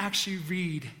 I'm going to actually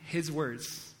read his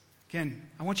words. Again,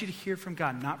 I want you to hear from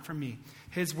God, not from me.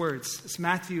 His words. It's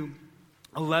Matthew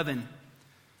 11,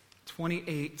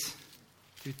 28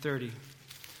 through 30.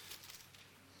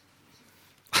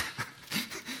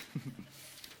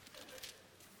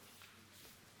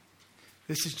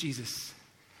 This is Jesus.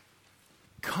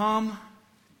 Come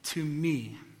to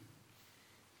me.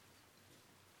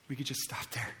 We could just stop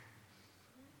there.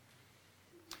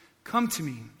 Come to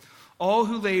me, all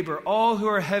who labor, all who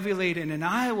are heavy laden, and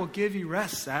I will give you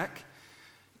rest, Zach.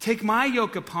 Take my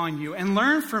yoke upon you and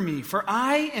learn from me, for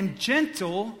I am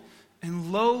gentle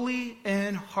and lowly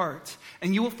in heart,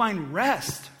 and you will find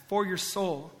rest for your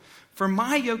soul. For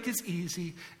my yoke is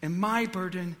easy and my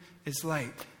burden is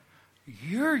light.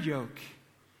 Your yoke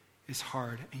is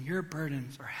hard and your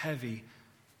burdens are heavy.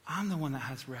 I'm the one that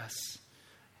has rest.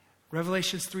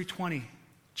 Revelations 3:20,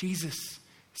 Jesus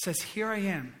says, here I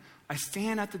am. I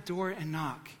stand at the door and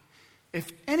knock. If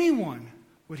anyone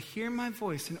would hear my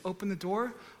voice and open the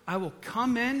door, I will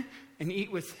come in and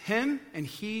eat with him and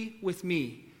he with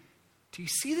me. Do you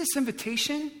see this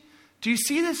invitation? Do you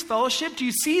see this fellowship? Do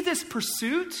you see this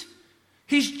pursuit?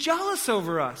 He's jealous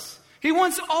over us. He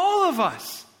wants all of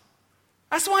us.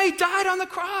 That's why he died on the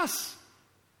cross.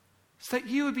 So that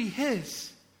you would be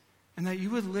his and that you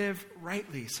would live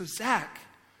rightly. So Zach,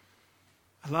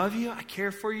 I love you. I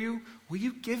care for you. Will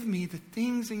you give me the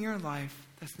things in your life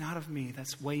that's not of me,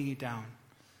 that's weighing you down?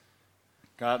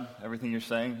 God, everything you're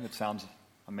saying, it sounds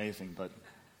amazing, but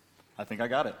I think I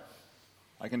got it.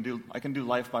 I can do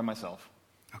life by myself.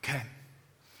 Okay.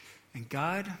 And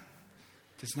God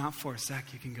does not force.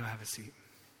 Zach, you can go have a seat.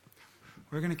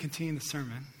 We're going to continue the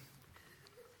sermon.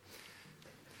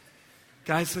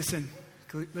 Guys,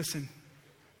 listen.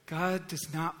 God does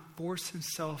not force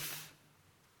himself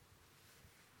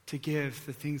to give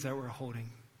the things that we're holding.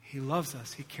 He loves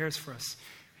us. He cares for us.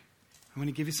 I'm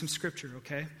going to give you some scripture,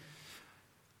 okay?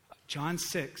 John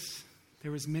 6,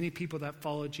 there was many people that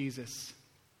followed Jesus.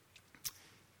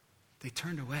 They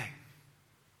turned away.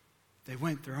 They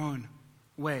went their own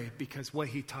way because what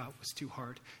he taught was too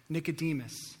hard.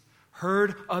 Nicodemus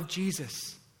heard of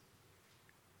Jesus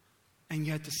and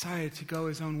yet decided to go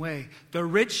his own way. The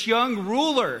rich young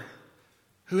ruler,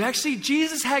 who actually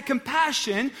Jesus had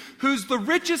compassion, who's the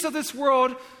richest of this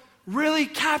world, really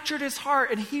captured his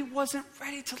heart, and he wasn't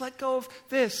ready to let go of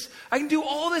this. I can do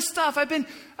all this stuff. I've been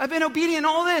obedient in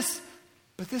all this.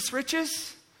 But this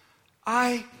riches,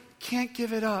 I can't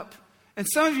give it up. And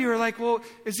some of you are like, well,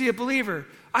 is he a believer?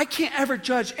 I can't ever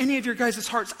judge any of your guys'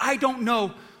 hearts. I don't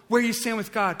know where you stand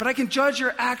with God, but I can judge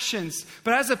your actions.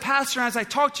 But as a pastor, as I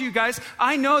talk to you guys,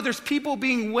 I know there's people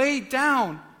being weighed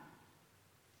down.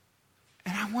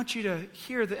 And I want you to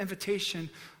hear the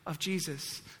invitation of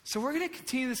Jesus. So we're going to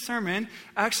continue the sermon.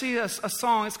 Actually, a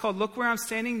song, it's called Look Where I'm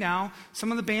Standing Now. Some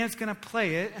of the band's going to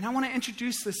play it. And I want to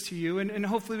introduce this to you, and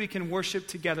hopefully we can worship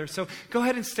together. So go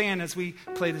ahead and stand as we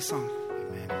play the song.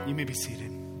 Amen. You may be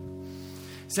seated.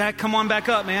 Zach, come on back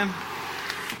up, man.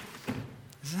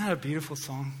 Isn't that a beautiful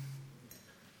song?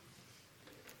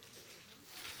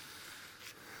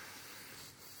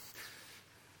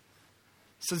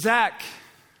 So Zach,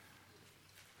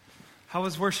 how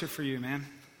was worship for you, man?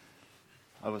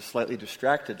 I was slightly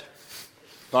distracted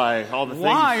by all the things.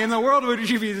 Why in the world would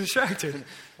you be distracted?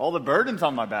 All the burdens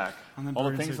on my back. All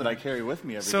the things that I carry with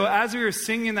me every day. So as we were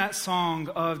singing that song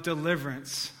of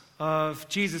deliverance, of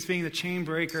Jesus being the chain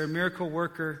breaker, miracle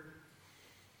worker,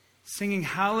 singing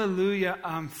Hallelujah,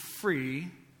 I'm free,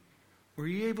 were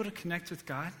you able to connect with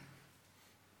God?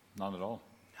 Not at all.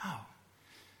 No.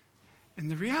 And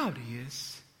the reality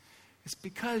is, it's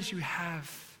because you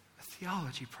have a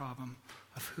theology problem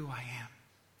of who I am.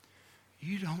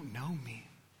 You don't know me.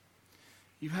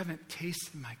 You haven't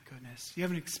tasted my goodness. You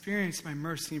haven't experienced my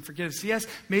mercy and forgiveness. Yes,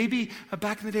 maybe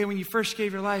back in the day when you first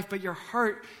gave your life, but your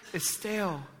heart is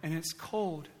stale and it's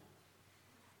cold.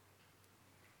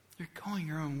 You're going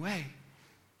your own way.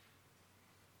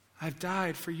 I've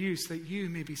died for you so that you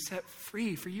may be set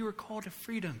free, for you were called to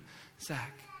freedom,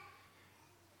 Zach.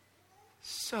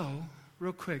 So,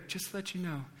 real quick, just to let you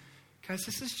know, guys,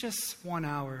 this is just 1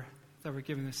 hour that we're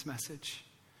giving this message.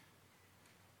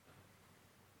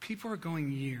 People are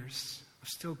going years of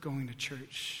still going to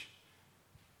church.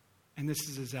 And this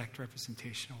is an exact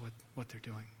representation of what they're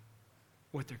doing,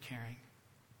 what they're carrying.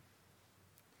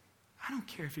 I don't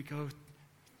care if you go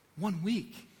 1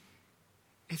 week.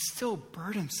 It's still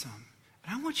burdensome.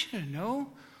 And I want you to know,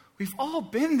 we've all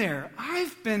been there.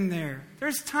 I've been there.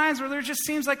 There's times where there just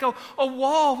seems like a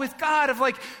wall with God of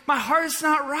like, my heart's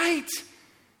not right.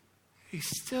 He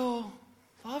still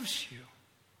loves you.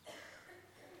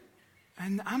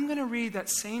 And I'm going to read that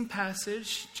same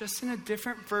passage, just in a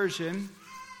different version.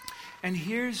 And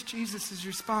here's Jesus'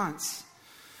 response.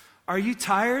 Are you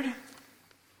tired?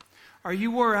 Are you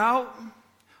wore out?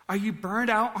 Are you burned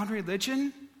out on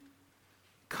religion?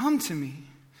 Come to me.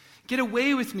 Get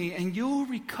away with me, and you'll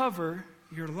recover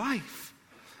your life.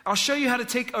 I'll show you how to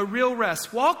take a real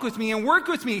rest. Walk with me and work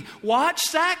with me. Watch,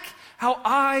 Zach, how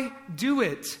I do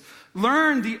it.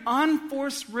 Learn the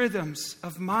unforced rhythms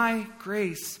of my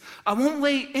grace. I won't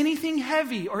lay anything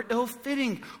heavy or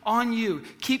ill-fitting on you.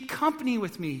 Keep company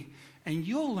with me, and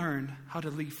you'll learn how to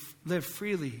live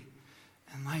freely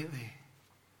and lightly.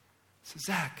 So,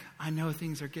 Zach, I know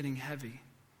things are getting heavy.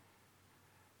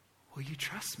 Will you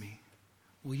trust me?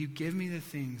 Will you give me the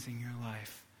things in your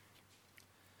life?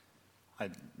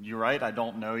 You're right, I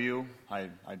don't know you. I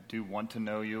do want to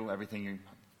know you. Everything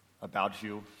about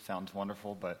you sounds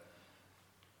wonderful, but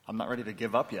I'm not ready to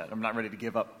give up yet. I'm not ready to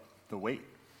give up the weight.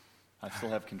 I still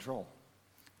have control.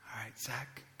 All right,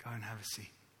 Zach, go and have a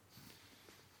seat.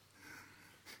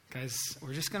 Guys,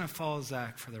 we're just going to follow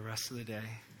Zach for the rest of the day.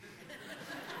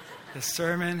 The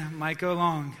sermon might go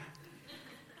long.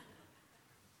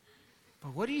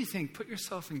 But what do you think? Put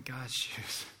yourself in God's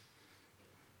shoes.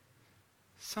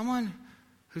 Someone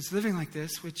who's living like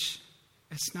this, which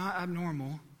it's not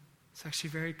abnormal, it's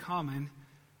actually very common.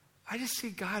 I just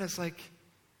see God as like,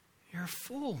 you're a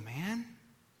fool, man.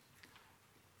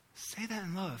 Say that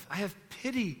in love. I have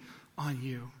pity on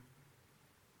you.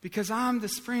 Because I'm the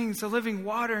springs, the living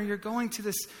water, and you're going to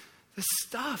this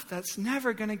stuff that's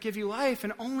never going to give you life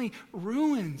and only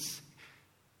ruins.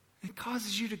 It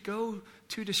causes you to go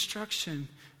to destruction.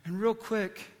 And real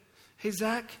quick, hey,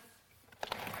 Zach,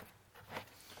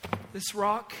 this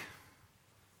rock,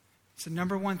 it's the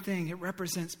number one thing. It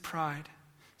represents pride.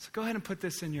 So go ahead and put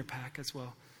this in your pack as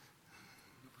well.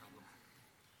 No problem.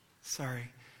 Sorry.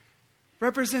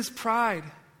 Represents pride.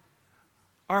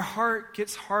 Our heart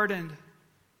gets hardened.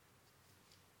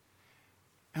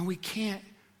 And we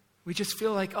just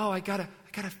feel like, oh, I gotta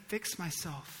fix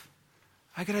myself.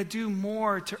 I gotta do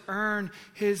more to earn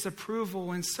his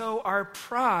approval. And so our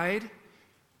pride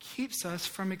keeps us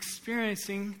from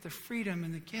experiencing the freedom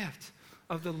and the gift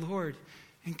of the Lord.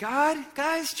 And God,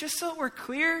 guys, just so we're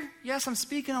clear, yes, I'm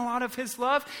speaking a lot of his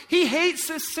love. He hates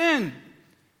this sin.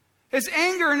 His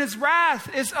anger and his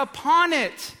wrath is upon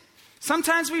it.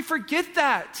 Sometimes we forget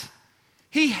that.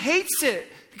 He hates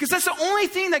it because that's the only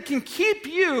thing that can keep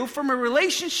you from a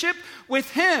relationship with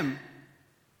him,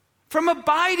 from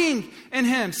abiding in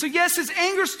him. So yes, his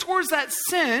anger's towards that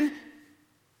sin,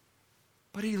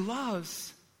 but he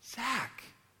loves Zach.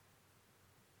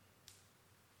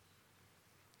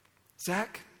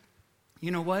 Zach, you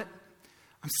know what?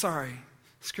 I'm sorry.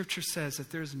 Scripture says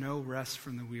that there's no rest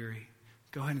from the weary.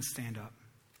 Go ahead and stand up.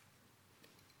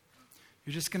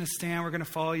 You're just going to stand. We're going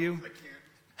to follow you.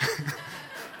 I can't.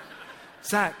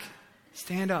 Zach,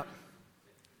 stand up.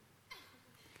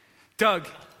 Doug,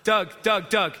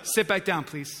 sit back down,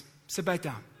 please. Sit back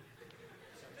down.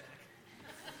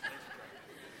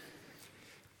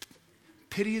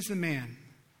 Pity is the man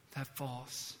that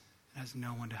falls and has no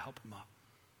one to help him up.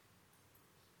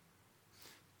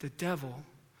 The devil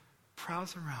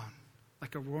prowls around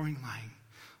like a roaring lion,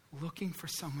 looking for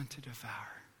someone to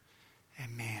devour.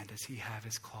 And man, does he have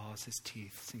his claws, his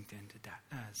teeth sinked into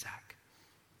Zach.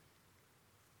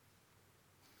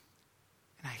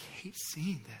 And I hate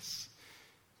seeing this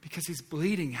because he's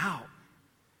bleeding out.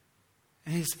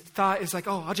 And his thought is like,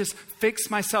 oh, I'll just fix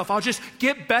myself. I'll just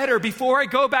get better before I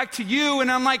go back to you.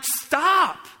 And I'm like,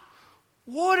 stop.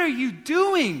 What are you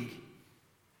doing?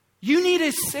 You need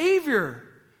a Savior.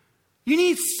 You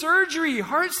need surgery,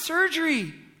 heart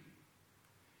surgery.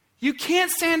 You can't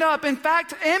stand up. In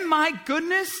fact, in my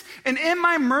goodness and in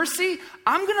my mercy,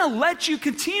 I'm going to let you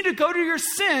continue to go to your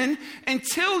sin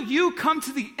until you come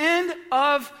to the end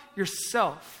of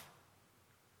yourself.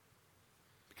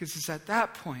 Because it's at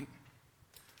that point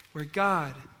where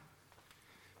God,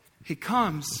 he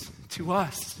comes to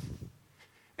us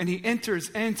and he enters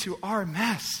into our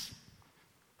mess.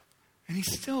 And he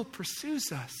still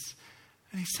pursues us.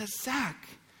 And he says, Zach,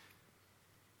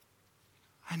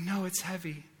 I know it's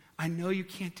heavy. I know you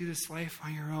can't do this life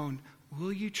on your own.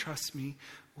 Will you trust me?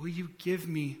 Will you give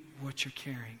me what you're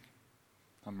carrying?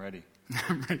 I'm ready.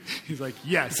 He's like,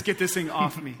 yes, get this thing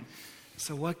off me.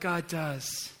 So what God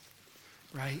does,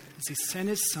 right, is he sent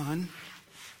his son,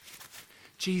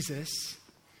 Jesus.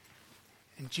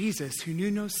 And Jesus, who knew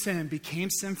no sin, became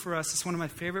sin for us. It's one of my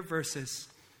favorite verses.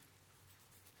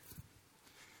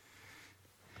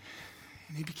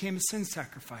 And he became a sin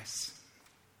sacrifice.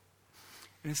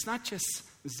 And it's not just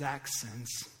Zach's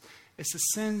sins. It's the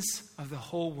sins of the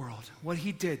whole world. What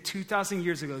he did 2,000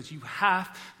 years ago, you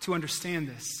have to understand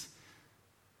this,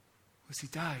 was he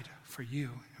died for you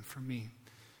and for me.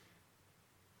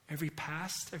 Every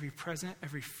past, every present,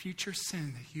 every future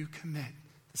sin that you commit,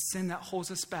 the sin that holds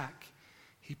us back,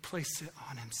 he placed it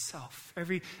on himself.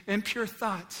 Every impure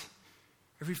thought,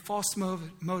 every false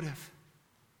motive,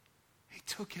 he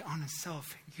took it on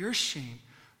himself. Your shame,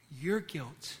 your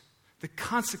guilt, the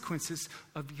consequences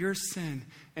of your sin.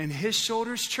 And his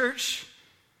shoulders, church,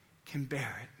 can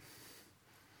bear it.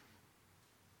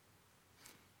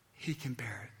 He can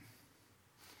bear it.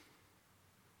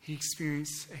 He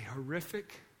experienced a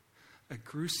horrific, a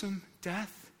gruesome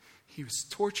death. He was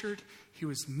tortured. He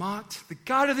was mocked. The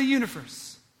God of the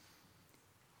universe.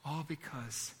 All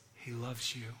because he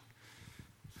loves you.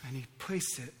 And he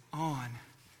placed it on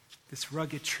this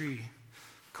rugged tree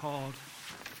called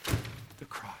the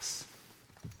cross.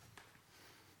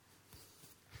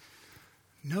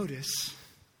 Notice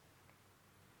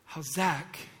how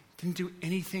Zach didn't do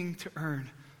anything to earn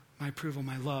my approval,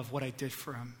 my love, what I did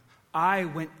for him. I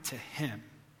went to him.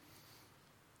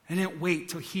 I didn't wait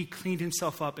till he cleaned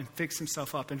himself up and fixed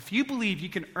himself up. And if you believe you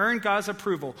can earn God's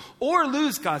approval or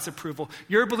lose God's approval,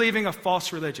 you're believing a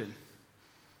false religion.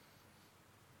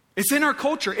 It's in our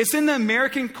culture. It's in the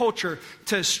American culture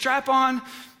to strap on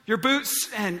your boots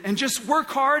and just work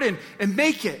hard and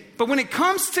make it. But when it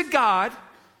comes to God,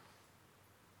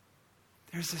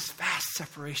 there's this vast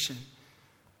separation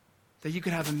that you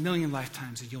could have 1,000,000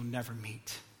 lifetimes and you'll never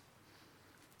meet.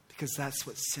 Because that's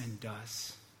what sin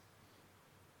does.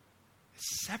 It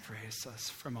separates us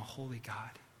from a holy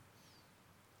God.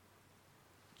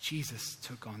 Jesus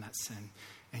took on that sin.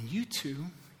 And you too,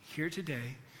 here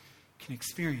today, can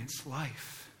experience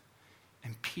life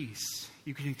and peace.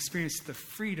 You can experience the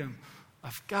freedom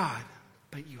of God,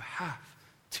 but you have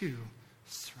to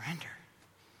surrender.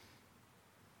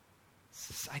 It's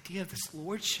this idea of this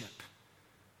lordship.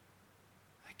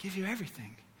 I give you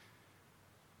everything.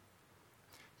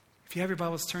 If you have your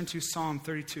Bibles, turn to Psalm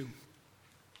 32.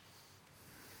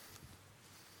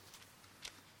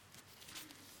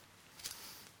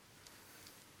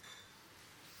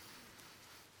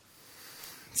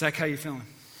 Zach, how you feeling?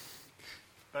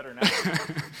 Better now.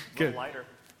 A little lighter.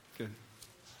 Good.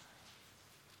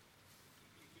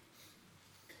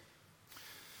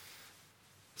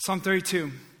 Psalm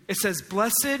 32. It says,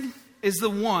 "Blessed is the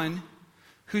one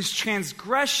whose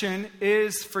transgression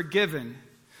is forgiven,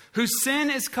 whose sin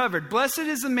is covered. Blessed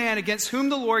is the man against whom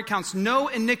the Lord counts no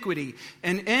iniquity,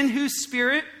 and in whose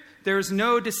spirit there is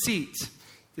no deceit."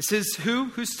 This is who?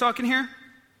 Who's talking here?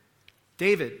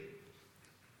 David.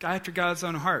 Guy after God's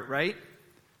own heart, right?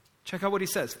 Check out what he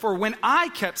says. "For when I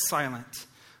kept silent,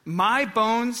 my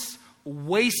bones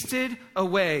wasted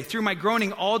away through my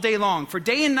groaning all day long. For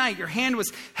day and night your hand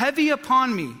was heavy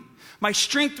upon me. My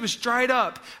strength was dried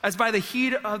up as by the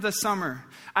heat of the summer.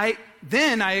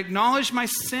 Then I acknowledged my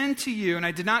sin to you, and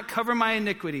I did not cover my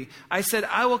iniquity. I said,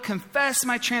 I will confess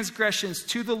my transgressions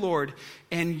to the Lord,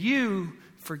 and you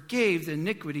forgave the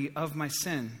iniquity of my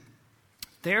sin.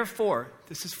 Therefore,"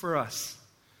 this is for us,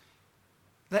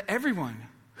 "let everyone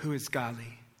who is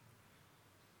godly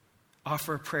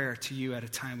offer a prayer to you at a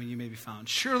time when you may be found.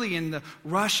 Surely in the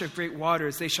rush of great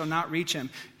waters they shall not reach him.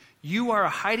 You are a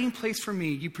hiding place for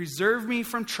me. You preserve me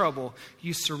from trouble.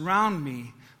 You surround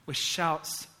me with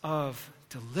shouts of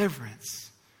deliverance.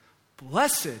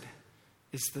 Blessed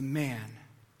is the man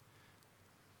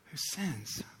whose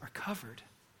sins are covered."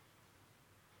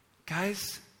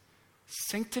 Guys,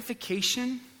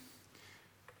 sanctification,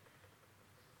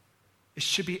 it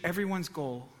should be everyone's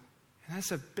goal. And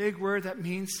that's a big word. That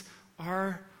means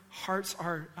our hearts,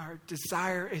 our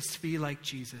desire is to be like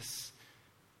Jesus.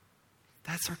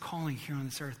 That's our calling here on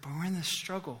this earth. But we're in this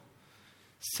struggle.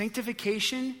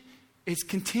 Sanctification is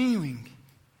continuing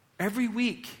every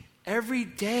week, every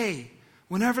day,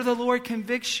 whenever the Lord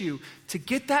convicts you, to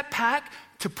get that pack,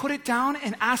 to put it down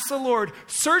and ask the Lord,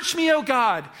 "Search me, O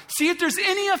God. See if there's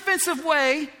any offensive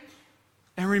way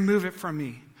and remove it from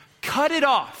me. Cut it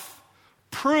off.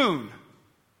 Prune.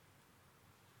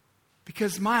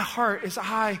 Because my heart is,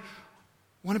 I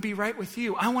want to be right with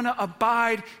you. I want to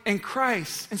abide in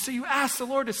Christ." And so you ask the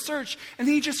Lord to search, and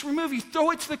then you just remove, you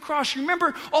throw it to the cross. You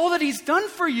remember all that he's done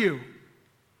for you.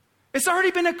 It's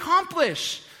already been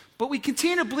accomplished, but we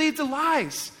continue to believe the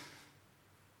lies.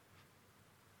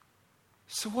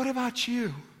 So what about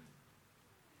you?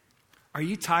 Are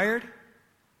you tired?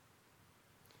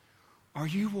 Are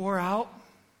you wore out?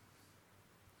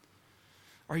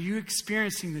 Are you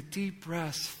experiencing the deep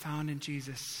rest found in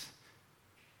Jesus?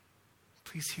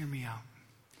 Please hear me out.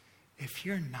 If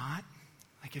you're not,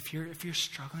 like if you're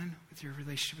struggling with your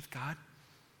relationship with God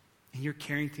and you're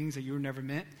carrying things that you were never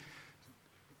meant,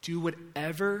 do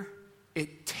whatever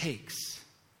it takes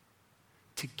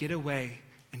to get away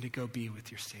and to go be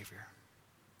with your Savior.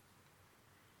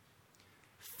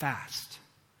 Fast,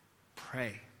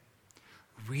 pray,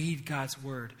 read God's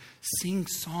word, sing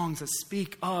songs that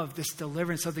speak of this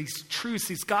deliverance, of these truths,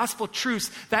 these gospel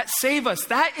truths that save us.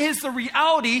 That is the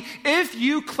reality if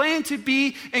you claim to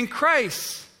be in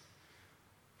Christ.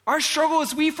 Our struggle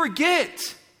is we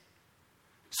forget.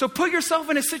 So put yourself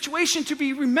in a situation to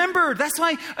be remembered. That's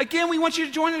why, again, we want you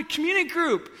to join a community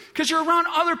group, because you're around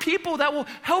other people that will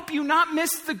help you not miss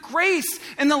the grace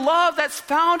and the love that's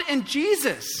found in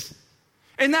Jesus.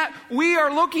 And that we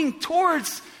are looking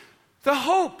towards the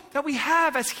hope that we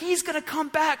have as he's going to come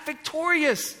back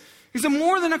victorious. He's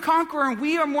more than a conqueror, and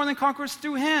we are more than conquerors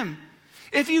through him.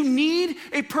 If you need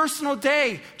a personal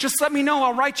day, just let me know.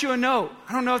 I'll write you a note.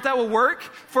 I don't know if that will work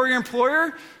for your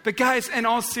employer, but guys, in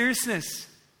all seriousness,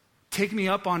 take me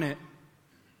up on it.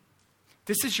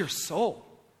 This is your soul.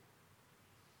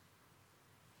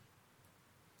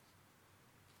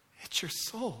 It's your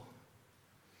soul.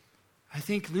 I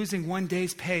think losing one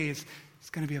day's pay is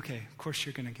going to be okay. Of course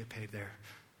you're going to get paid there.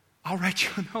 I'll write you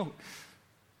a note.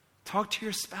 Talk to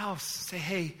your spouse. Say,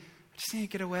 hey, I just need to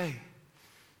get away.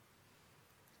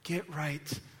 Get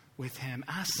right with him.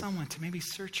 Ask someone to maybe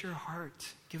search your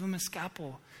heart. Give him a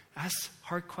scalpel. Ask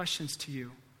hard questions to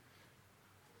you.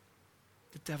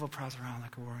 The devil prowls around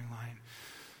like a roaring lion.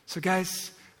 So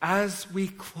guys, as we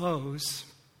close,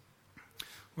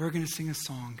 we're going to sing a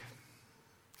song.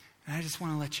 And I just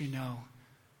want to let you know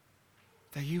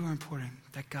that you are important,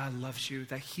 that God loves you,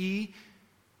 that he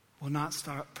will not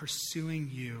stop pursuing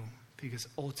you because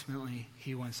ultimately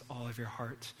he wants all of your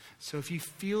heart. So if you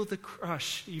feel the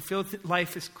crush, you feel that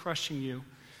life is crushing you,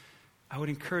 I would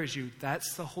encourage you,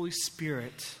 that's the Holy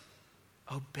Spirit.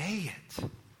 Obey it.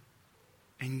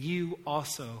 And you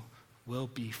also will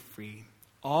be free.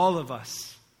 All of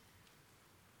us,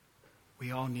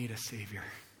 we all need a Savior.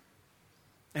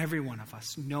 Every one of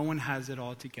us. No one has it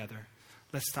all together.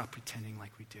 Let's stop pretending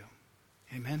like we do.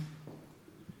 Amen?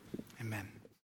 Amen.